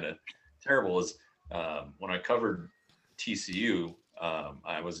this is kind of terrible, is when I covered TCU,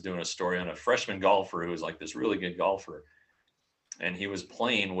 I was doing a story on a freshman golfer who was like this really good golfer, and he was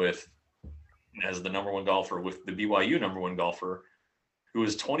playing as the number one golfer with the BYU number one golfer, who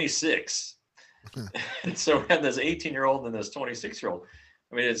was 26. And so we had this 18-year-old and this 26-year-old.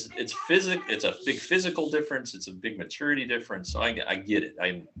 I mean, it's a big physical difference. It's a big maturity difference. So I get it.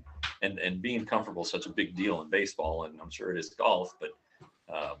 And being comfortable is such a big deal in baseball, and I'm sure it is golf, but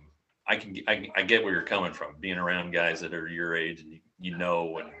I get where you're coming from, being around guys that are your age, and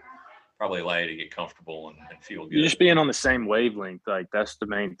and probably allow you to get comfortable and feel good. You're just being on the same wavelength. Like, that's the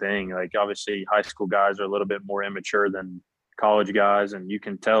main thing. Like, obviously high school guys are a little bit more immature than college guys, and you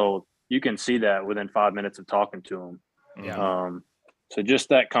can see that within 5 minutes of talking to them. Yeah. So just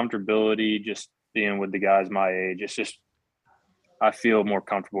that comfortability, just being with the guys my age, it's just, I feel more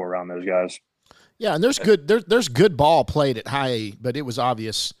comfortable around those guys. Yeah, and there's good ball played at High A, but it was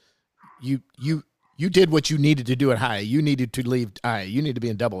obvious you did what you needed to do at High A. You needed to leave High A. You need to be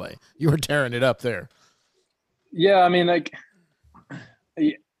in AA. You were tearing it up there. Yeah, I mean, like,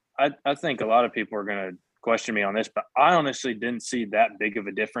 I think a lot of people are going to question me on this, but I honestly didn't see that big of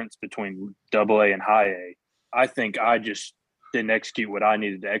a difference between AA and High A. I think I just didn't execute what I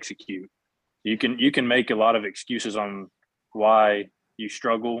needed to execute. You can make a lot of excuses on why you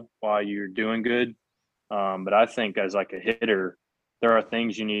struggle, why you're doing good. But I think as like a hitter, there are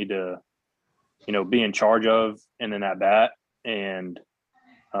things you need to, be in charge of in an at bat. And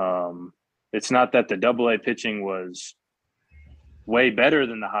it's not that the AA pitching was way better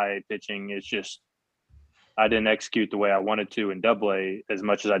than the High A pitching. It's just I didn't execute the way I wanted to in AA as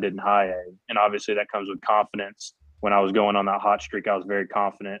much as I did in High A. And obviously that comes with confidence. When I was going on that hot streak, I was very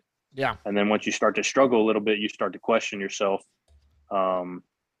confident. Yeah. And then once you start to struggle a little bit, you start to question yourself. And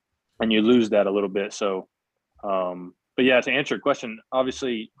you lose that a little bit. So But yeah, to answer your question,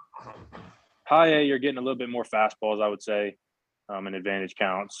 obviously high A, you're getting a little bit more fastballs, I would say, and advantage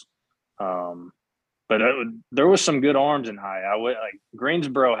counts. But there was some good arms in high.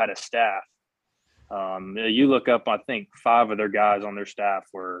 Greensboro had a staff. You look up, I think 5 of their guys on their staff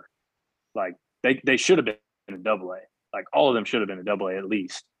were like they should have been in a double A. Like all of them should have been a double A at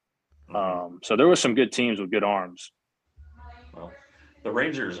least. So there was some good teams with good arms. Well, the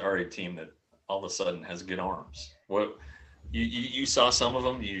Rangers are a team that all of a sudden has good arms. What you saw some of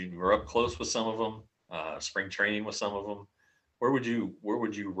them. You were up close with some of them. Spring training with some of them. Where would you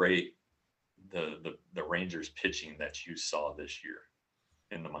rate the Rangers pitching that you saw this year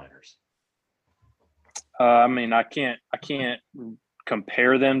in the minors? I mean, I can't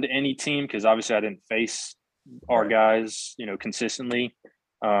compare them to any team because obviously I didn't face our guys, consistently.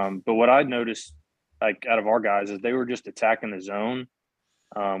 But what I noticed, like out of our guys, is they were just attacking the zone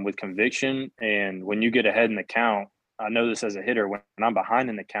with conviction. And when you get ahead in the count, I know this as a hitter, when I'm behind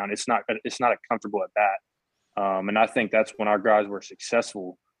in the count, it's not a comfortable at bat. And I think that's when our guys were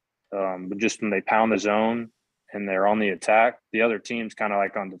successful. But just when they pound the zone and they're on the attack, the other team's kind of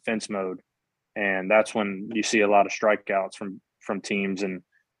like on defense mode. And that's when you see a lot of strikeouts from teams. And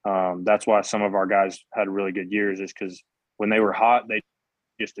that's why some of our guys had really good years, is because when they were hot, they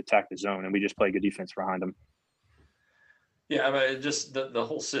just attacked the zone and we just played good defense behind them. Yeah, I mean, just the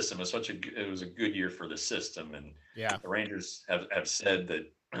whole system is it was a good year for the system. And the Rangers have said that,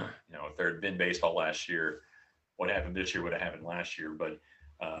 if there had been baseball last year, what happened this year would have happened last year. But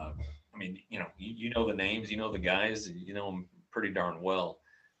I mean, you know the names, the guys, you know them pretty darn well.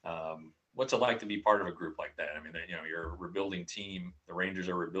 What's it like to be part of a group like that? I mean, you're a rebuilding team. The Rangers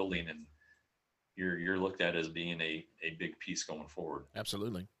are rebuilding, and you're looked at as being a big piece going forward.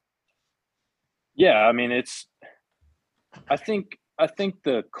 Absolutely. Yeah, I mean, I think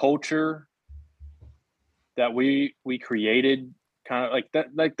the culture that we created, kind of like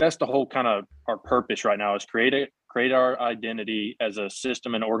that, like that's the whole kind of our purpose right now, is create our identity as a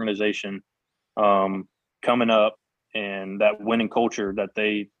system and organization coming up, and that winning culture that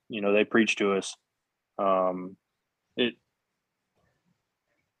they preach to us. I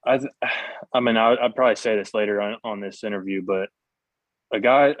mean, I'd probably say this later on this interview, but a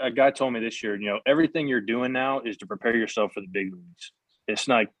guy told me this year, everything you're doing now is to prepare yourself for the big leagues. It's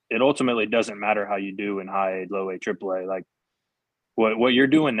not, it ultimately doesn't matter how you do in high A, low A, triple A. Like what you're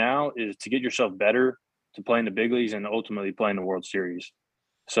doing now is to get yourself better to play in the big leagues and ultimately play in the World Series.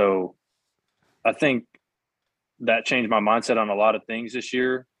 So I think that changed my mindset on a lot of things this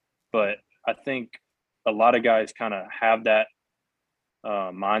year, but I think a lot of guys kind of have that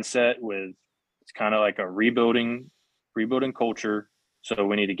mindset with, it's kind of like a rebuilding culture. So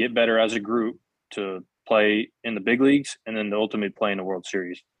we need to get better as a group to play in the big leagues and then ultimately play in the World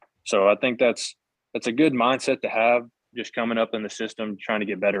Series. So I think that's a good mindset to have, just coming up in the system, trying to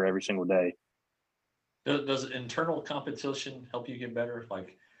get better every single day. Does internal competition help you get better?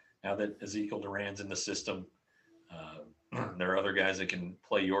 Like now that Ezekiel Duran's in the system, there are other guys that can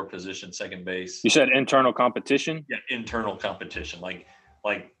play your position, second base. You said internal competition? Yeah, internal competition. Like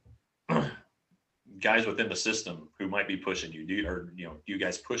guys within the system who might be pushing you. Do you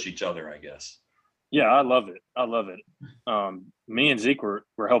guys push each other, I guess? Yeah, I love it. Me and Zeke were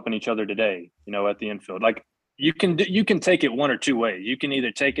helping each other today, at the infield. Like you can take it one or two ways. You can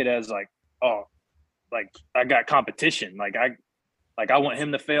either take it as like, oh, like I got competition. Like I want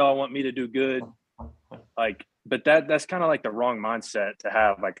him to fail. I want me to do good. Like, but that's kind of like the wrong mindset to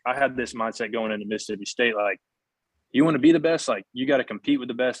have. Like I had this mindset going into Mississippi State. Like you want to be the best, like you got to compete with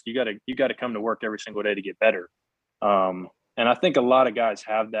the best. You got to come to work every single day to get better. And I think a lot of guys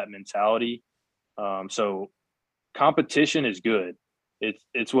have that mentality. So competition is good.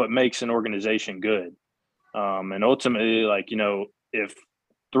 It's what makes an organization good. And ultimately, like, if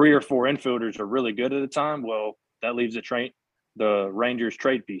 3 or 4 infielders are really good at a time, well, that leaves the Rangers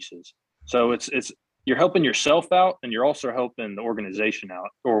trade pieces. So it's you're helping yourself out, and you're also helping the organization out,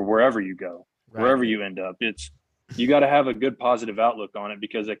 or wherever you go, wherever you end up. You got to have a good positive outlook on it,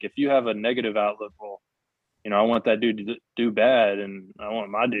 because like if you have a negative outlook, well, I want that dude to do bad, and I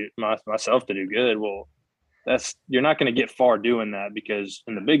want myself to do good. Well, you're not going to get far doing that, because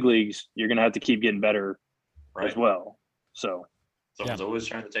in the big leagues, you're going to have to keep getting better as well. So someone's always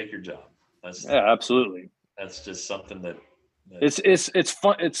trying to take your job. Absolutely. That's just something that it's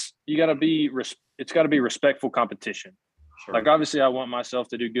fun. It's got to be respectful competition. Sure. Like obviously I want myself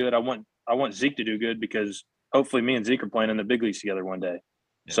to do good. I want Zeke to do good, because hopefully me and Zeke are playing in the big leagues together one day.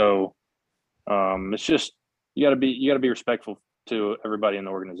 Yeah. So it's just, you got to be respectful to everybody in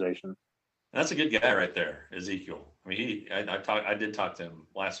the organization. That's a good guy right there, Ezekiel. I mean, I did talk to him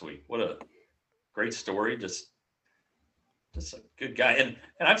last week. What a great story. Just just a good guy. And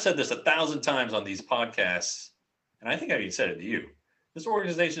I've said this 1,000 times on these podcasts, and I think I even said it to you. This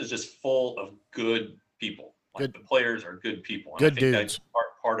organization is just full of good people. Like the players are good people. And Good I think dudes. that's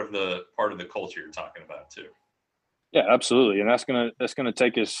part of the culture you're talking about too. Yeah, absolutely, and that's gonna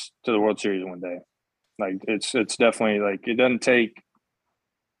take us to the World Series one day. Like it's definitely like it doesn't take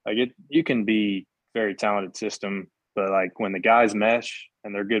like it. You can be very talented system, but like when the guys mesh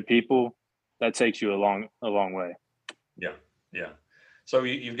and they're good people, that takes you a long way. Yeah, yeah. So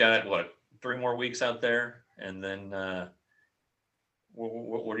you've got what, 3 more weeks out there, and then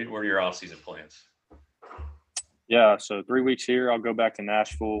what are your off-season plans? Yeah, so 3 weeks here. I'll go back to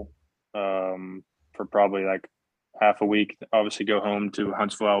Nashville for probably like half a week. Obviously, go home to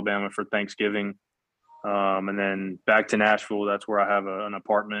Huntsville, Alabama for Thanksgiving, and then back to Nashville. That's where I have an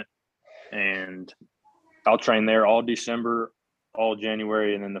apartment, and I'll train there all December, all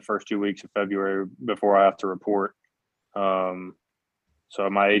January, and then the first 2 weeks of February before I have to report. So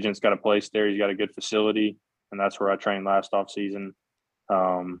my agent's got a place there. He's got a good facility, and that's where I trained last off season.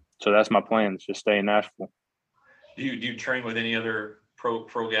 So that's my plan, is just stay in Nashville. Do you train with any other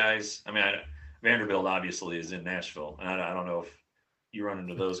pro guys? I mean, Vanderbilt obviously is in Nashville, and I don't know if you run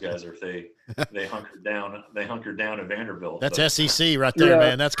into those guys or if they hunkered down. They hunkered down at Vanderbilt. That's SEC right there,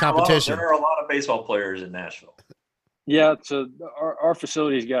 man. That's competition. There are a lot of baseball players in Nashville. Yeah, so our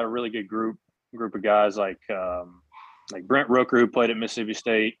facility's got a really good group of guys like Brent Rooker, who played at Mississippi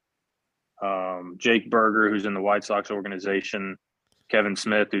State, Jake Berger, who's in the White Sox organization, Kevin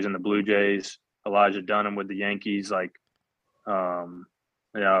Smith, who's in the Blue Jays, Elijah Dunham with the Yankees,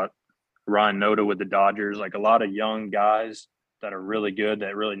 Ryan Noda with the Dodgers, like a lot of young guys that are really good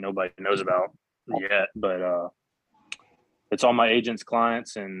that really nobody knows about yet. But it's all my agents'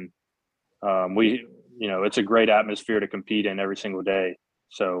 clients, and it's a great atmosphere to compete in every single day.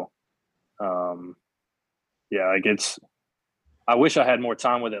 So, I wish I had more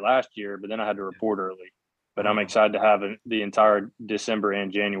time with it last year, but then I had to report early. But I'm excited to have the entire December and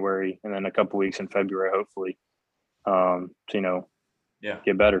January, and then a couple weeks in February, hopefully,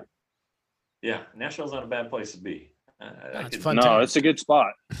 get better. Yeah, Nashville's not a bad place to be. It's fun. No, it's a good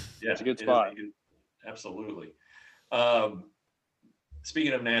spot. Yeah, it's a good spot. Absolutely.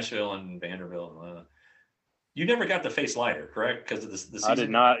 Speaking of Nashville and Vanderbilt, you never got to face Leiter, correct? Because of the season? I did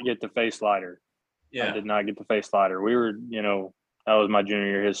not get to face Leiter. Yeah. I did not get to face Leiter. We were, that was my junior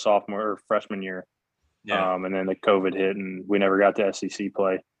year, his sophomore or freshman year. Yeah. And then the COVID hit, and we never got to SEC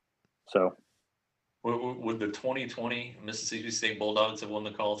play. So, would the 2020 Mississippi State Bulldogs have won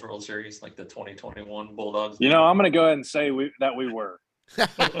the College World Series like the 2021 Bulldogs? I'm going to go ahead and say that we were.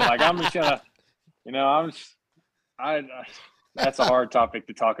 Like I'm just gonna, that's a hard topic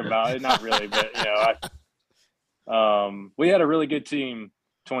to talk about. Not really, but we had a really good team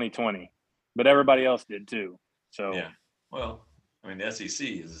 2020, but everybody else did too. So yeah, well, I mean the SEC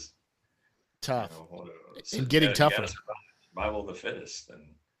is tough and getting tougher. Survival of the fittest,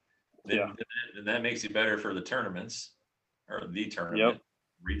 and then that makes you better for the tournaments or the tournament,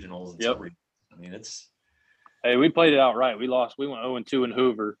 regionals. And regionals. I mean, hey, we played it out right. We lost. We went 0-2 in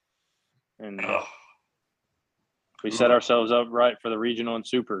Hoover, and we set ourselves up right for the regional and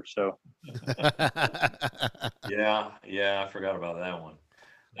super. So, yeah, I forgot about that one.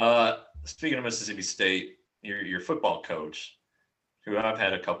 Speaking of Mississippi State, your football coach, who I've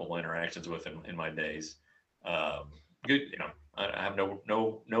had a couple interactions with in my days, good. I have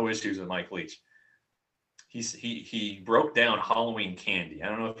no issues with Mike Leach. He broke down Halloween candy. I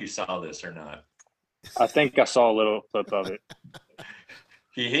don't know if you saw this or not. I think I saw a little clip of it.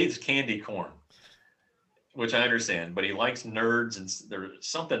 He hates candy corn, which I understand, but he likes nerds, and there's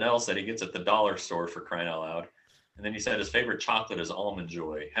something else that he gets at the dollar store, for crying out loud. And then he said his favorite chocolate is Almond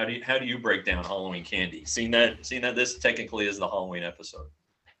Joy. How do you break down Halloween candy? Seeing that this technically is the Halloween episode.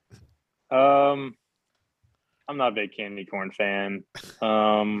 I'm not a big candy corn fan.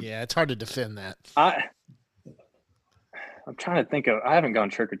 Yeah, it's hard to defend that. I'm trying to think of. I haven't gone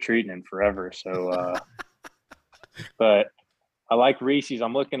trick or treating in forever, so. But I like Reese's.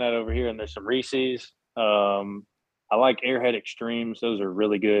 I'm looking at over here, and there's some Reese's. I like Airhead Extremes. Those are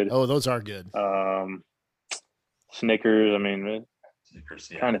really good. Oh, those are good. Snickers. I mean,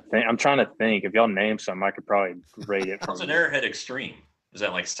 Snickers. Yeah. I'm trying to think. If y'all name some, I could probably rate it. What's an Airhead Extreme? Is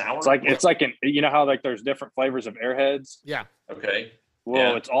that like sour? It's like how like there's different flavors of Airheads. Yeah. Okay.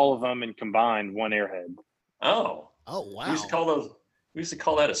 Well, it's all of them and combined one Airhead. Oh wow. We used to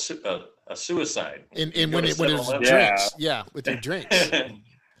call that a suicide. And when it was drinks, with your drinks,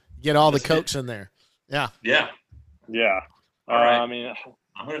 get all the Cokes in there. Yeah. Yeah. Yeah. All right. I mean,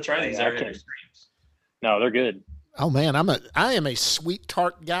 I'm gonna try these Airhead Extremes. No, they're good. Oh man, I am a sweet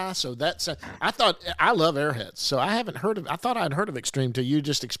tart guy, so that's I love Airheads, so I thought I'd heard of Extreme till you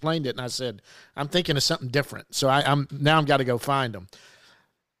just explained it, and I said I'm thinking of something different, so I'm got to go find them.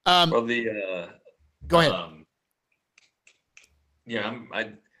 Well, Go ahead. Yeah,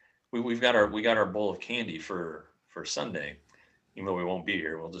 we got our bowl of candy for Sunday, even though we won't be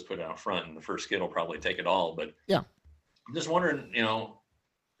here. We'll just put it out front, and the first kid will probably take it all. But yeah, I'm just wondering,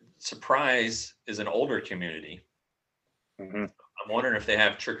 Surprise is an older community. Mm-hmm. I'm wondering if they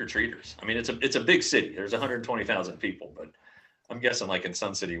have trick-or-treaters. I mean, it's a big city. There's 120,000 people, but I'm guessing like in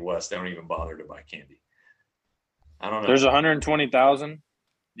Sun City West, they don't even bother to buy candy. I don't know. There's 120,000.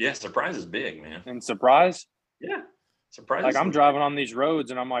 Yeah, Surprise is big, man. And Surprise? Yeah. Surprise. Like I'm driving on these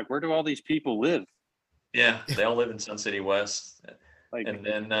roads and I'm like, where do all these people live? Yeah, they all live in Sun City West. Like, and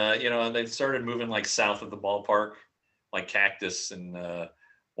then they started moving like south of the ballpark, like Cactus and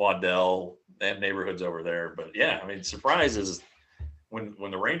Waddell. They have neighborhoods over there. But yeah, I mean, Surprise is when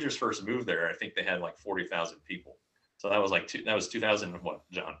the Rangers first moved there, I think they had like 40,000 people. So that was 2000 what,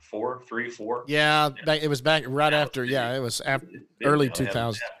 John? 4? Yeah, it was back right after. Yeah, it was early 2000s. They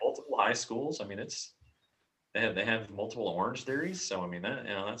have multiple high schools. I mean, they have multiple Orange Theories. So I mean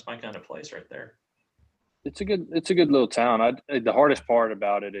that's my kind of place right there. It's a good little town. The hardest part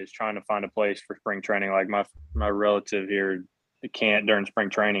about it is trying to find a place for spring training. Like my relative here can't during spring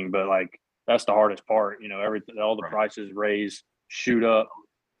training, but like that's the hardest part. All the prices shoot up,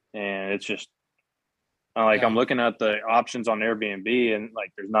 and it's just I'm looking at the options on Airbnb, and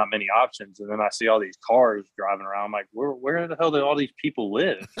like there's not many options. And then I see all these cars driving around. I'm like, where the hell do all these people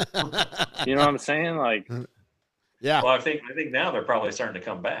live? You know what I'm saying? Like, yeah. Well, I think now they're probably starting to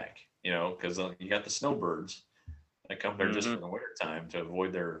come back. Because you got the snowbirds that come there just for the winter time to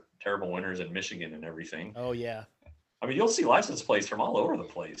avoid their terrible winters in Michigan and everything. Oh yeah. I mean, you'll see license plates from all over the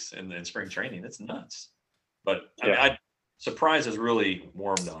place in spring training. It's nuts. But Surprise has really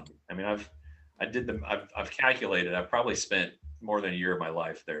warmed on me. I mean, I've calculated. I've probably spent more than a year of my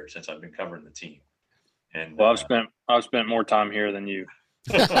life there since I've been covering the team. And well, I've spent more time here than you,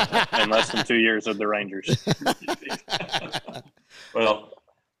 in less than 2 years with the Rangers. Well.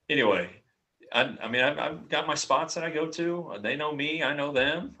 Anyway, I've got my spots that I go to. They know me. I know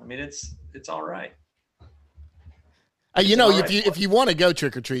them. I mean, it's all right. If you want to go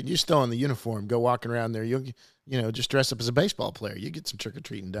trick or treating, you're still in the uniform. Go walking around there. You'll just dress up as a baseball player. You get some trick or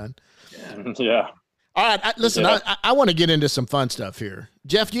treating done. Yeah. All right. Listen, I want to get into some fun stuff here.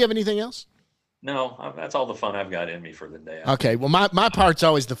 Jeff, do you have anything else? No, that's all the fun I've got in me for the day. Okay. Well, my part's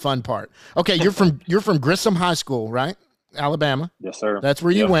always the fun part. Okay, you're from Grissom High School, right? Alabama. Yes, sir. That's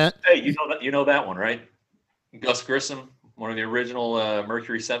where you went. Hey, you know that one, right? Gus Grissom, one of the original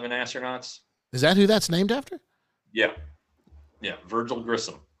Mercury 7 astronauts. Is that who that's named after? Yeah, Virgil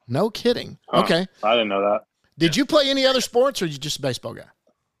Grissom. No kidding. Huh. Okay. I didn't know that. Did you play any other sports, or are you just a baseball guy?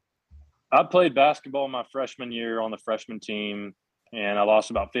 I played basketball my freshman year on the freshman team, and I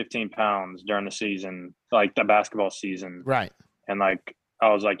lost about 15 pounds during the season, like the basketball season. Right. And like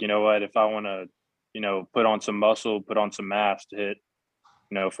I was like, you know what, if I want to put on some muscle, put on some mass to hit,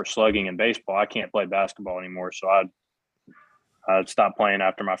 for slugging in baseball, I can't play basketball anymore. So I stopped playing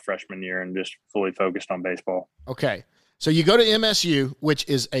after my freshman year and just fully focused on baseball. Okay. So you go to MSU, which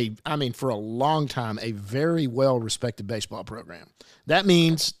is for a long time, a very well-respected baseball program. That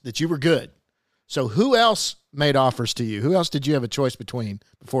means that you were good. So who else made offers to you? Who else did you have a choice between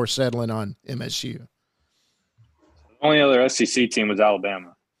before settling on MSU? The only other SEC team was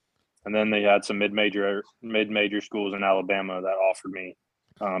Alabama. And then they had some mid-major schools in Alabama that offered me.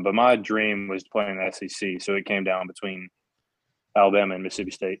 But my dream was playing the SEC, so it came down between Alabama and Mississippi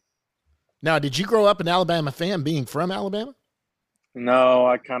State. Now, did you grow up an Alabama fan being from Alabama? No,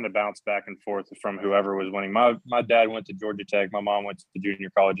 I kind of bounced back and forth from whoever was winning. My dad went to Georgia Tech. My mom went to junior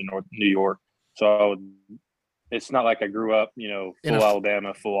college in New York. So it's not like I grew up, full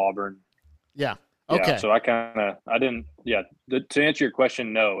Alabama, full Auburn. Yeah. Okay. Yeah, so to answer your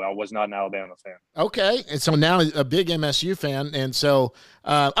question, no, I was not an Alabama fan. Okay. And so now a big MSU fan. And so,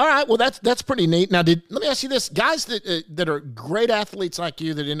 all right, well, that's pretty neat. Now, let me ask you this. Guys that are great athletes like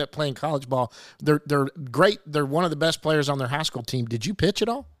you that end up playing college ball, they're great. They're one of the best players on their high school team. Did you pitch at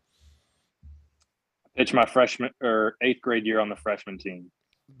all? I pitched my freshman or 8th grade year on the freshman team.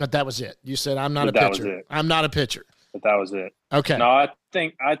 But that was it. You said, I'm not a pitcher. That was it. I'm not a pitcher. But that was it. Okay. No, I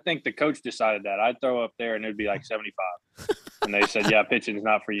think the coach decided that. I'd throw up there and it'd be like 75. And they said, yeah, pitching is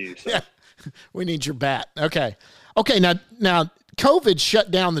not for you. So. Yeah. We need your bat. Okay. Now COVID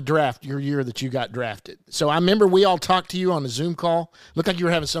shut down the draft your year that you got drafted. So I remember we all talked to you on a Zoom call. Looked like you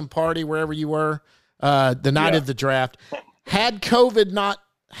were having some party wherever you were the night of the draft. Had COVID not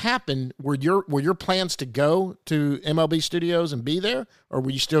happened, were your plans to go to MLB Studios and be there, or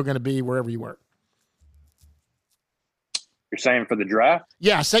were you still going to be wherever you were? You're saying for the draft?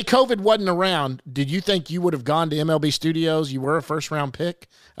 Yeah, say COVID wasn't around. Did you think you would have gone to MLB Studios? You were a first-round pick.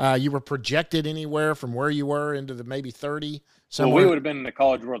 You were projected anywhere from where you were into the maybe 30? Somewhere? Well, we would have been in the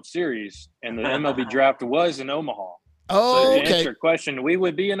College World Series, and the MLB draft was in Omaha. Oh, so to okay. answer your question, we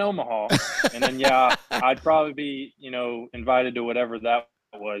would be in Omaha, and then, yeah, I'd probably be, invited to whatever that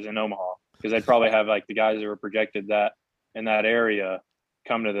was in Omaha, because they'd probably have, like, the guys that were projected that in that area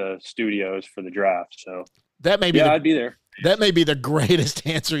come to the studios for the draft. So that may be I'd be there. That may be the greatest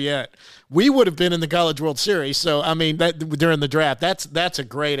answer yet. We would have been in the College World Series, so I mean, that during the draft, that's a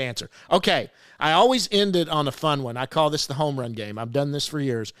great answer. Okay, I always end it on a fun one. I call this the home run game. I've done this for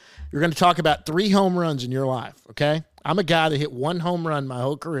years. You're going to talk about 3 home runs in your life. Okay, I'm a guy that hit 1 home run my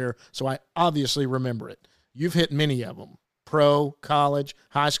whole career, so I obviously remember it. You've hit many of them: pro, college,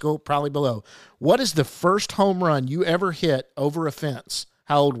 high school, probably below. What is the first home run you ever hit over a fence?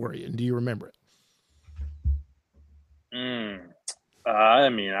 How old were you, and do you remember it?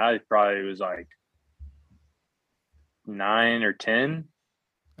 I probably was like 9 or 10.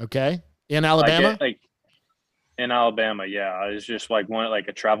 Okay. In Alabama? Like in Alabama, yeah. It was just like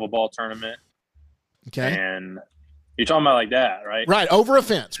a travel ball tournament. Okay. And you're talking about like that, right? Right. Over a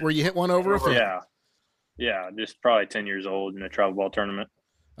fence, where you hit one over a fence. Yeah. Yeah. Just probably 10 years old in a travel ball tournament.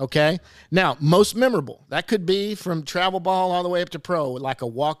 Okay. Now, most memorable. That could be from travel ball all the way up to pro, like a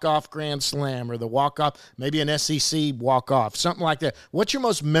walk-off grand slam or the walk-off, maybe an SEC walk-off, something like that. What's your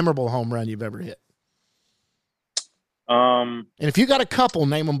most memorable home run you've ever hit? And if you got a couple,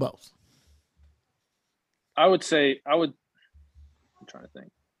 name them both. I'm trying to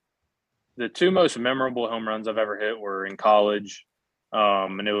think. The 2 most memorable home runs I've ever hit were in college.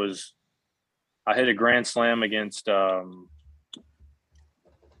 And I hit a grand slam against,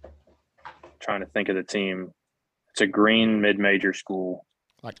 trying to think of the team. It's a green mid-major school.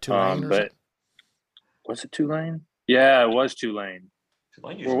 Like Tulane or something? Was it Tulane? Yeah, it was Tulane.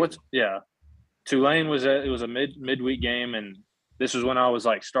 Tulane was it was a midweek game, and this was when I was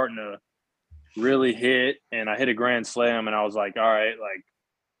like starting to really hit, and I hit a grand slam, and I was like, all right,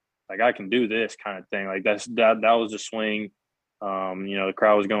 like I can do this kind of thing. Like that was a swing. The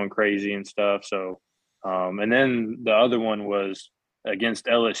crowd was going crazy and stuff. So and then the other one was against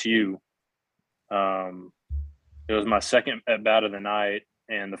LSU. It was my second at bat of the night,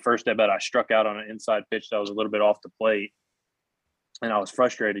 and the first at bat I struck out on an inside pitch that was a little bit off the plate, and I was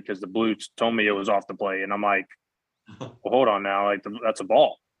frustrated because the Blues told me it was off the plate, and I'm like, well, hold on now, like that's a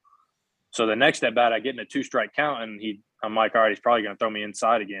ball. So the next at bat I get in a 2-strike count, and I'm like, all right, he's probably going to throw me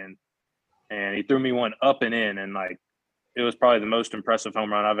inside again, and he threw me one up and in, and like it was probably the most impressive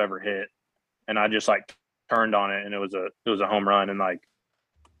home run I've ever hit, and I just like turned on it, and it was a home run, and like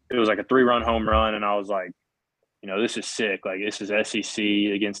it was like a 3-run home run, and I was like, this is sick. Like, this is SEC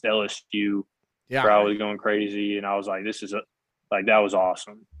against LSU. Yeah. Crowd was going crazy, and I was like, that was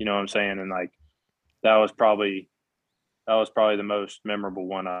awesome. You know what I'm saying? And like, that was probably the most memorable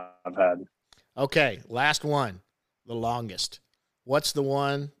one I've had. Okay, last one, the longest. What's the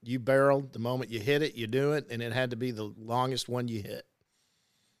one you barreled the moment you hit it, you do it, and it had to be the longest one you hit?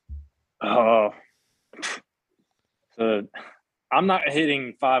 Oh, I'm not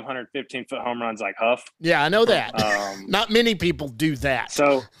hitting 515-foot home runs like Huff. Yeah, I know that. Not many people do that.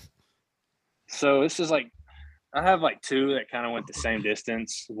 So this is like, I have like 2 that kind of went the same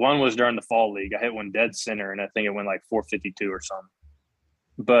distance. One was during the fall league. I hit one dead center, and I think it went like 452 or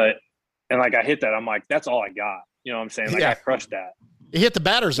something. And like I hit that, I'm like, that's all I got. You know what I'm saying? Like, I crushed that. You hit the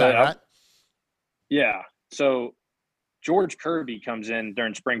batter's eye, right? Yeah. So George Kirby comes in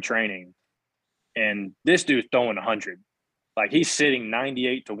during spring training, and this dude's throwing 100. Like, he's sitting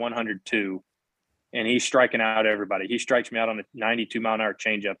 98 to 102, and he's striking out everybody. He strikes me out on a 92-mile-an-hour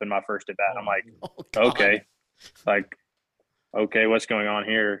changeup in my first at bat. I'm like, okay. Like, okay, what's going on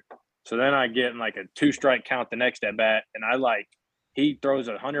here? So then I get in like a 2-strike count the next at bat, and he throws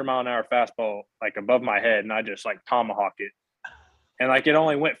a 100-mile-an-hour fastball like above my head, and I just like tomahawk it. And like it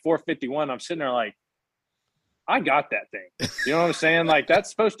only went 451. I'm sitting there like, I got that thing. You know what I'm saying? Like, that's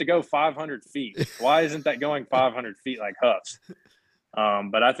supposed to go 500 feet. Why isn't that going 500 feet like Huff's?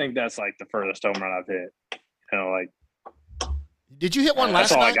 But I think that's like the furthest home run I've hit. Did you hit one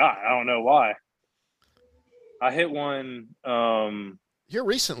last night? That's all I got. I don't know why. I hit one here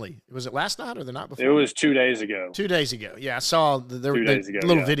recently. Was it last night or the night before? It was 2 days ago. 2 days ago. Yeah, I saw the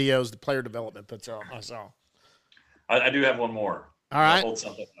little videos the player development puts out. I saw. I do have one more. All right. I'll hold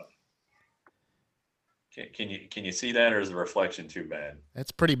something up. Can you see that, or is the reflection too bad?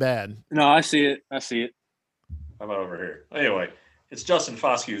 That's pretty bad. No, I see it. How about over here? Anyway, It's Justin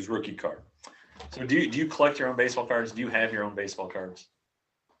Foscue's rookie card. So do you collect your own baseball cards? Do you have your own baseball cards?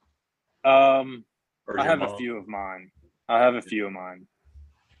 I Or is your have a mom- few of mine.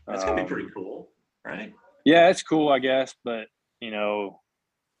 That's gonna be pretty cool, right? Yeah, it's cool, I guess, but you know,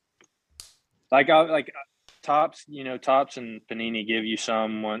 like Tops and Panini give you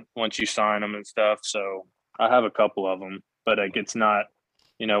some once you sign them and stuff. So I have a couple of them, but like it's not,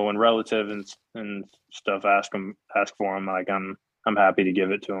 you know, when relatives and stuff ask for them, like I'm happy to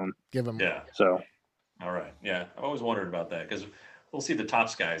give it to them. Give them. Yeah. So. All right. Yeah, I've always wondered about that because we'll see the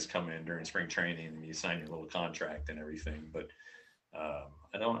Tops guys come in during spring training and you sign your little contract and everything, but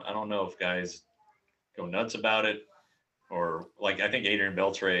I don't know if guys go nuts about it or like I think Adrian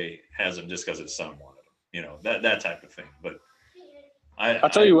Beltre has them just because his son wanted them, you know, that type of thing. But I'll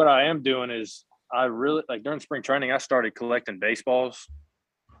tell you what I am doing is I really like during spring training I started collecting baseballs.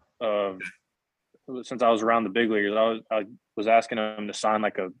 Since I was around the big leaguers, I was asking them to sign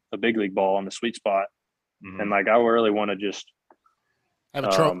like a big league ball on the sweet spot, and like I really want to just have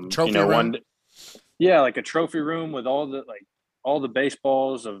a trophy room. Like a trophy room with all the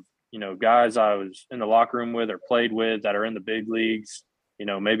baseballs of, you know, guys I was in the locker room with or played with that are in the big leagues. You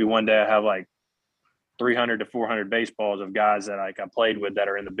know, maybe one day I have like 300 to 400 baseballs of guys that like I played with that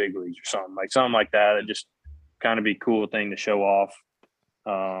are in the big leagues or something like that. It just kind of be a cool thing to show off.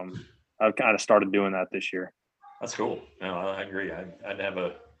 I've kind of started doing that this year. That's cool. No, I agree. I'd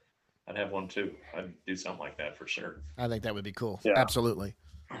have one too. I'd do something like that for sure. I think that would be cool. Yeah. Absolutely.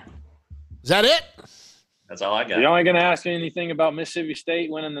 Is that it? That's all I got. You only going to ask me anything about Mississippi State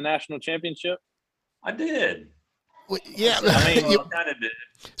winning the national championship? I did. Well, yeah. I mean, kind of did.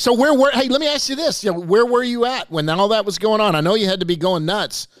 So hey, let me ask you this. You know, where were you at when all that was going on? I know you had to be going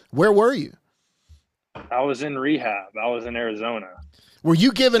nuts. Where were you? I was in rehab. I was in Arizona. Were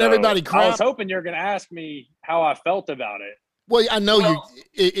you giving everybody crap? I was hoping you were going to ask me how I felt about it. Well, I know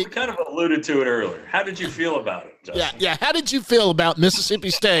you kind of alluded to it earlier. How did you feel about it, Justin? Yeah. How did you feel about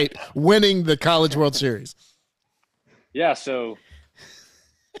Mississippi State winning the College World Series? Yeah, so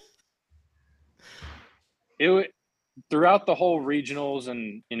throughout the whole regionals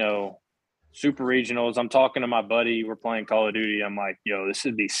and, you know, super regionals, I'm talking to my buddy. We're playing Call of Duty. I'm like, yo, this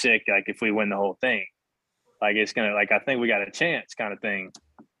would be sick. Like if we win the whole thing, like it's gonna, like I think we got a chance, kind of thing.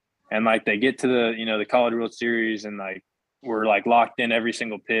 And like they get to the, you know, the College World Series, and like we're like locked in every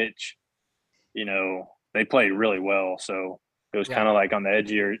single pitch. You know, they played really well, so it was kind of like on the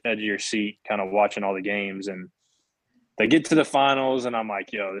edge of your seat, kind of watching all the games. And they get to the finals, and I'm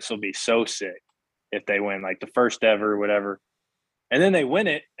like, yo, this will be so sick if they win, like the first ever, whatever. And then they win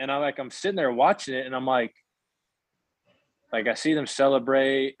it, and I'm sitting there watching it, and I'm like I see them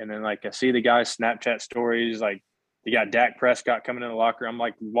celebrate, and then like I see the guys' Snapchat stories, like you got Dak Prescott coming in the locker. I'm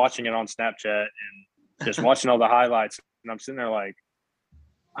like watching it on Snapchat and just watching all the highlights, and I'm sitting there like,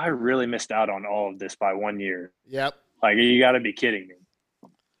 I really missed out on all of this by 1 year. Yep. Like, you got to be kidding me.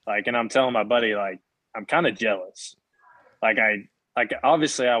 Like, and I'm telling my buddy, like, I'm kind of jealous. Like,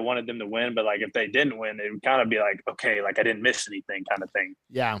 obviously I wanted them to win, but like if they didn't win, it would kind of be like, okay, like I didn't miss anything kind of thing.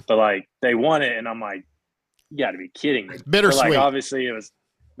 Yeah. But like they won it, and I'm like, you got to be kidding me. Bittersweet. But, like, obviously it was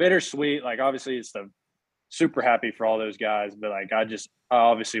bittersweet. Like obviously it's super happy for all those guys, but like I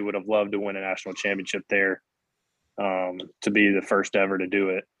obviously would have loved to win a national championship there, to be the first ever to do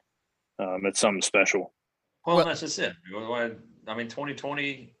it. It's something special. Well, that's just it. I mean,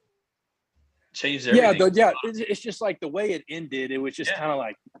 2020 changed everything. Yeah. It's just like the way it ended. It was just kind of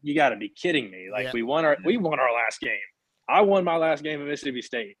like, you got to be kidding me. Like we won our last game. I won my last game at Mississippi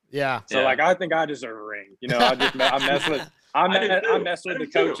State. Yeah. So like I think I deserve a ring. You know, I mess with the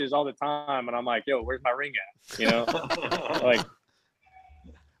coaches all the time, and I'm like, yo, where's my ring at? You know, like.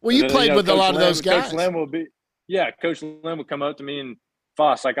 Well, you played with a lot of those guys. Coach Lynn Coach Lynn will come up to me and,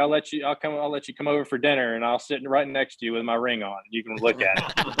 Foss, like I'll let you come over for dinner, and I'll sit right next to you with my ring on. You can look at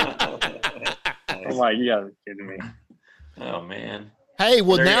it. I'm like, you gotta be kidding me. Oh man. Hey,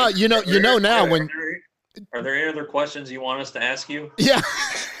 well now you know now when. Are there any other questions you want us to ask you? Yeah.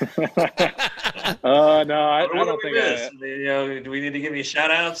 No, I don't think you know, do we need to give you shout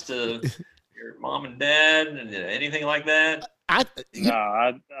outs to your mom and dad and anything like that? I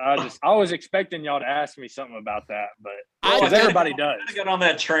was expecting y'all to ask me something about that, but because everybody does. I got on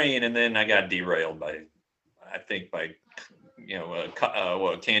that train, and then I got derailed by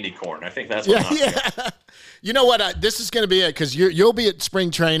candy corn. I think that's what. Yeah. You know what? This is going to be it, because you'll be at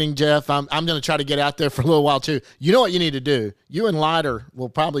spring training, Jeff. I'm going to try to get out there for a little while too. You know what you need to do? You and Leiter will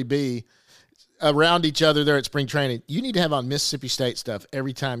probably be around each other there at spring training. You need to have on Mississippi State stuff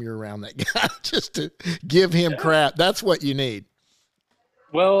every time you're around that guy, just to give him crap. That's what you need.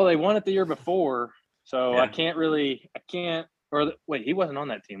 Well, they won it the year before, so I can't Wait, he wasn't on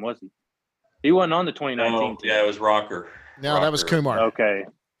that team, was he? He wasn't on the 2019 No, team. yeah, it was Rocker. No, that was Kumar. Okay.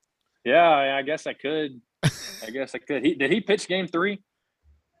 Yeah, I guess I could. Did he pitch game 3?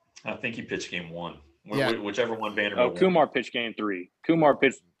 I think he pitched game 1. Yeah. Whichever one Vanderbilt. Kumar pitched game 3. Kumar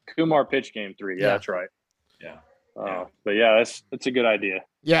pitched game 3. Yeah, that's right. Yeah. But yeah, that's a good idea.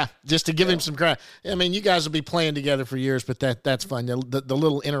 Yeah, just to give him some credit. I mean, you guys will be playing together for years, but that's fun. The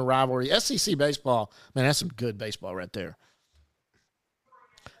little inner rivalry. SEC baseball, man, that's some good baseball right there.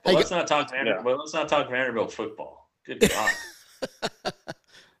 Well, let's not talk Vanderbilt football. Good God.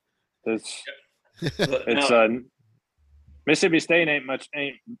 Mississippi State ain't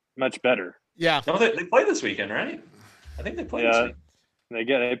much better. Yeah. No, they play this weekend, right? I think they play this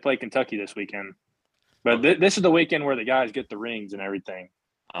weekend. They play Kentucky this weekend. But this is the weekend where the guys get the rings and everything.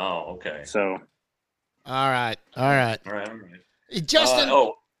 Oh, okay. So. All right. Hey, Justin.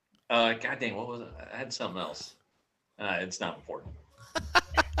 God dang, what was it? I had something else. It's not important.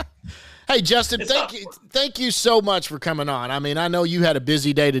 Hey, Justin, thank you so much for coming on. I mean, I know you had a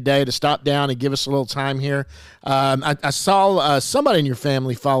busy day today to stop down and give us a little time here. I saw somebody in your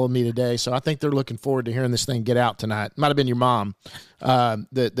family follow me today, so I think they're looking forward to hearing this thing get out tonight. Might have been your mom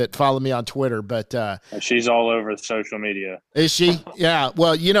that followed me on Twitter, but she's all over social media. Is she? Yeah.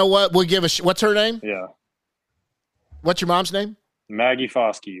 Well, you know what? We'll give what's her name? Yeah. What's your mom's name? Maggie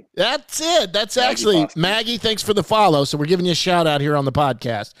Foscue. That's it. That's actually Maggie. Thanks for the follow. So we're giving you a shout out here on the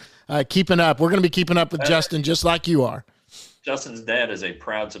podcast. Keeping up. We're going to be keeping up with Justin just like you are. Justin's dad is a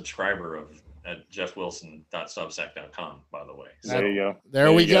proud subscriber of jeffwilson.substack.com, by the way. So, there you go.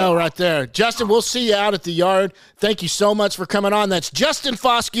 There we go right there. Justin, we'll see you out at the yard. Thank you so much for coming on. That's Justin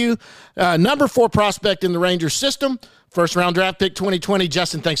Foscue, number 4 prospect in the Rangers system. First round draft pick 2020.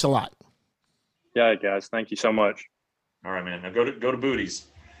 Justin, thanks a lot. Yeah, guys. Thank you so much. All right, man. Now go to Booties.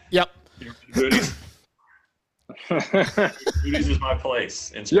 Yep. Booties. Booties is my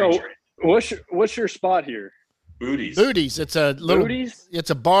place in spring training. What's your spot here? Booties. It's a little. Booties?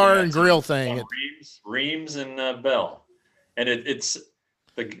 It's a bar and grill thing. Reams and Bell, and it's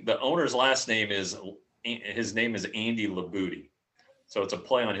the owner's last name is Andy Labooty, so it's a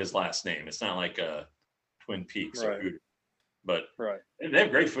play on his last name. It's not like Twin Peaks or Booty, but they have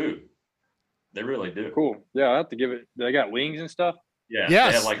great food. They really do. Cool. Yeah, I have to give it. They got wings and stuff. Yeah.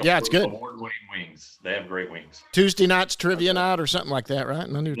 Yes. They have it's good. Award-winning wings. They have great wings. Tuesday night's trivia night or something like that, right?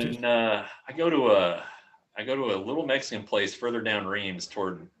 Monday or Tuesday. I go to a little Mexican place further down Reams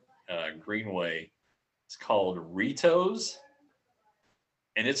toward Greenway. It's called Rito's,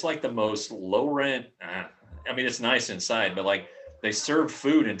 and it's like the most low rent. I mean, it's nice inside, but like they serve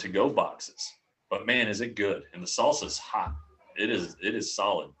food in to-go boxes. But man, is it good? And the salsa's hot. It is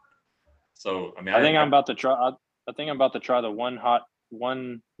solid. So I mean, I think I'm about to try. I think I'm about to try the one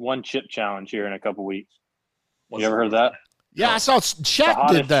chip challenge here in a couple weeks. You ever heard of that? Yeah, I saw Shaq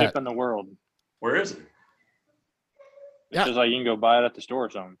did that. Chip in the world. Where is it? It's just like you can go buy it at the store or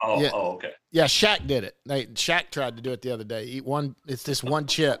something. Yeah. Oh, okay. Yeah, Shaq did it. Shaq tried to do it the other day. It's this one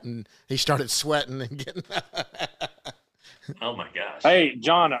chip, and he started sweating and getting. Oh my gosh! Hey,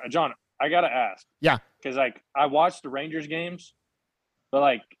 John, I gotta ask. Yeah, because like I watched the Rangers games, but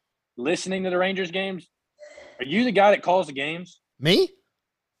like listening to the Rangers games, are you the guy that calls the games? Me?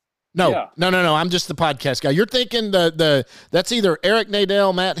 No, yeah. No. I'm just the podcast guy. You're thinking that's either Eric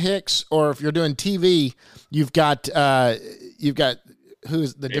Nadel, Matt Hicks, or if you're doing TV, you've got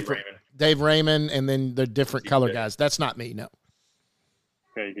who's the Dave Raymond, and then the different color guys. That's not me. No.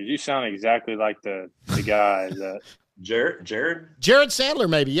 Okay, because you sound exactly like the guy that. Jared Sandler,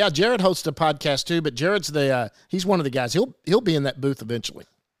 maybe. Yeah, Jared hosts a podcast too, but Jared's he's one of the guys. He'll be in that booth eventually.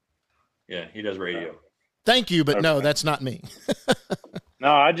 Yeah, he does radio. Thank you, but no, that's not me.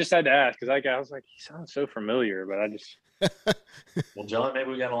 No, I just had to ask because I was like, he sounds so familiar, but I just. Well, John,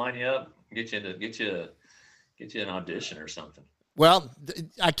 maybe we got to line you up, get you an audition or something. Well,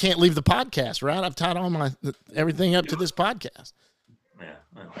 I can't leave the podcast, right? I've tied all everything up to this podcast. Yeah,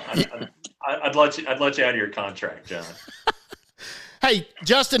 I'd let you out of your contract, John. Hey,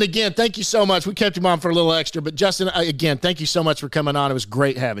 Justin, again, thank you so much. We kept him on for a little extra, but Justin, again, thank you so much for coming on. It was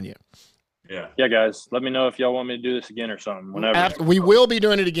great having you. Yeah, guys. Let me know if y'all want me to do this again or something. Whenever. We will be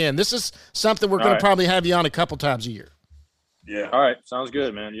doing it again. This is something we're going to probably have you on a couple times a year. Yeah. All right. Sounds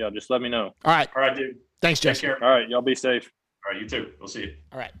good, man. Yeah, just let me know. All right, dude. Thanks, Justin. Take care. All right, y'all be safe. All right, you too. We'll see you.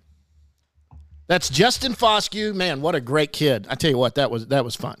 All right. That's Justin Foscue. Man, what a great kid. I tell you what, that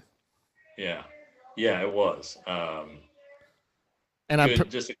was fun. Yeah, it was. And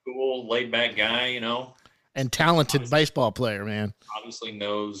just a cool, laid-back guy, and talented baseball player, man. Obviously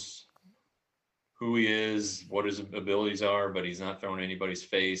knows who he is, what his abilities are, but he's not throwing anybody's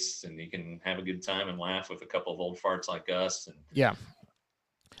face, and he can have a good time and laugh with a couple of old farts like us. And yeah.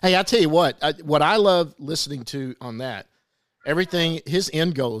 Hey, I tell you what I love listening to on that, everything, his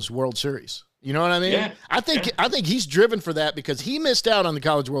end goal is World Series. You know what I mean? Yeah. I think he's driven for that because he missed out on the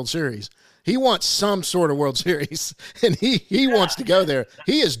College World Series. He wants some sort of World Series, and he wants to go there.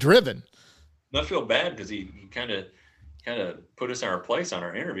 He is driven. I feel bad because he kind of put us in our place on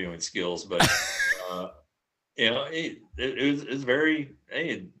our interviewing skills, but it was very.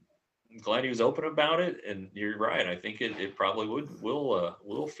 Hey, I'm glad he was open about it, and you're right. I think it probably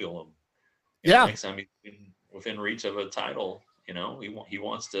will feel him. Next time he's within reach of a title. He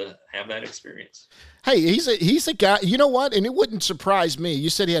wants to have that experience. Hey, he's a guy. You know what? And it wouldn't surprise me. You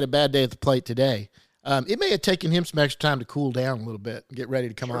said he had a bad day at the plate today. It may have taken him some extra time to cool down a little bit and get ready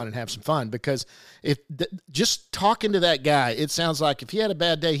to come on and have some fun. Because just talking to that guy, it sounds like if he had a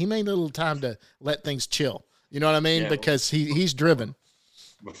bad day, he may need a little time to let things chill. You know what I mean? Because he's driven.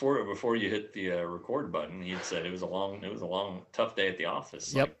 Before you hit the record button, he said it was a long, tough day at the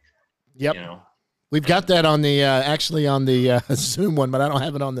office. Yep. We've got that on the actually on the Zoom one, but I don't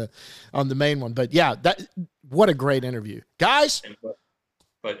have it on the main one. But yeah, what a great interview, guys.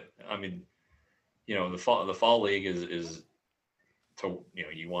 But I mean, the fall league is to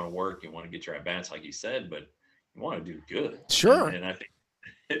you want to work, you want to get your at bats like you said, but you want to do good. Sure. And I think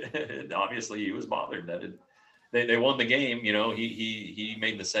obviously he was bothered that they won the game. He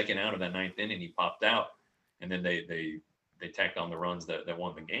made the second out of that ninth inning. He popped out, and then they tacked on the runs that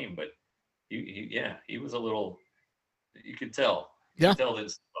won the game, but. He was a little. You could tell. You could tell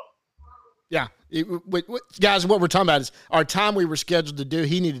that. Yeah, guys, what we're talking about is our time we were scheduled to do.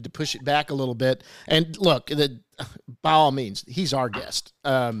 He needed to push it back a little bit. And look, by all means, he's our guest.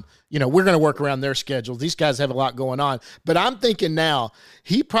 We're going to work around their schedule. These guys have a lot going on. But I'm thinking now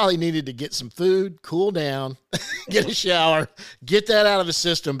he probably needed to get some food, cool down, get a shower, get that out of his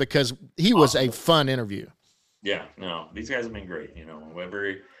system because he was a fun interview. Yeah, no, these guys have been great.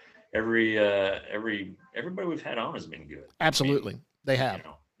 Everybody we've had on has been good. Absolutely, they have.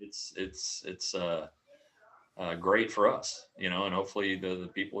 It's great for us, and hopefully the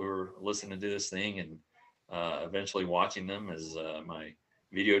people who are listening to this thing and eventually watching them as my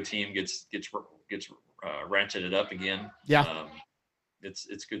video team gets ratcheted up again. Yeah,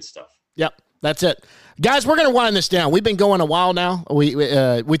 it's good stuff. Yep, that's it, guys. We're gonna wind this down. We've been going a while now.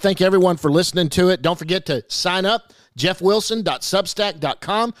 We thank everyone for listening to it. Don't forget to sign up.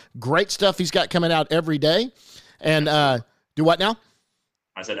 JeffWilson.substack.com. Great stuff he's got coming out every day. And do what now?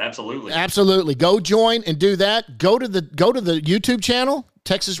 I said absolutely. Absolutely. Go join and do that. Go to the YouTube channel,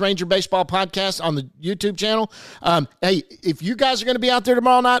 Texas Ranger Baseball Podcast on the YouTube channel. Hey, if you guys are going to be out there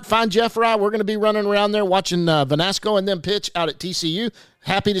tomorrow night, find Jeff or I. We're going to be running around there watching Vanasco and them pitch out at TCU.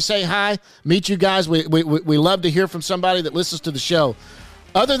 Happy to say hi, meet you guys. We love to hear from somebody that listens to the show.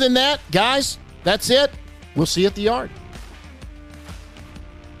 Other than that, guys, that's it. We'll see you at the yard.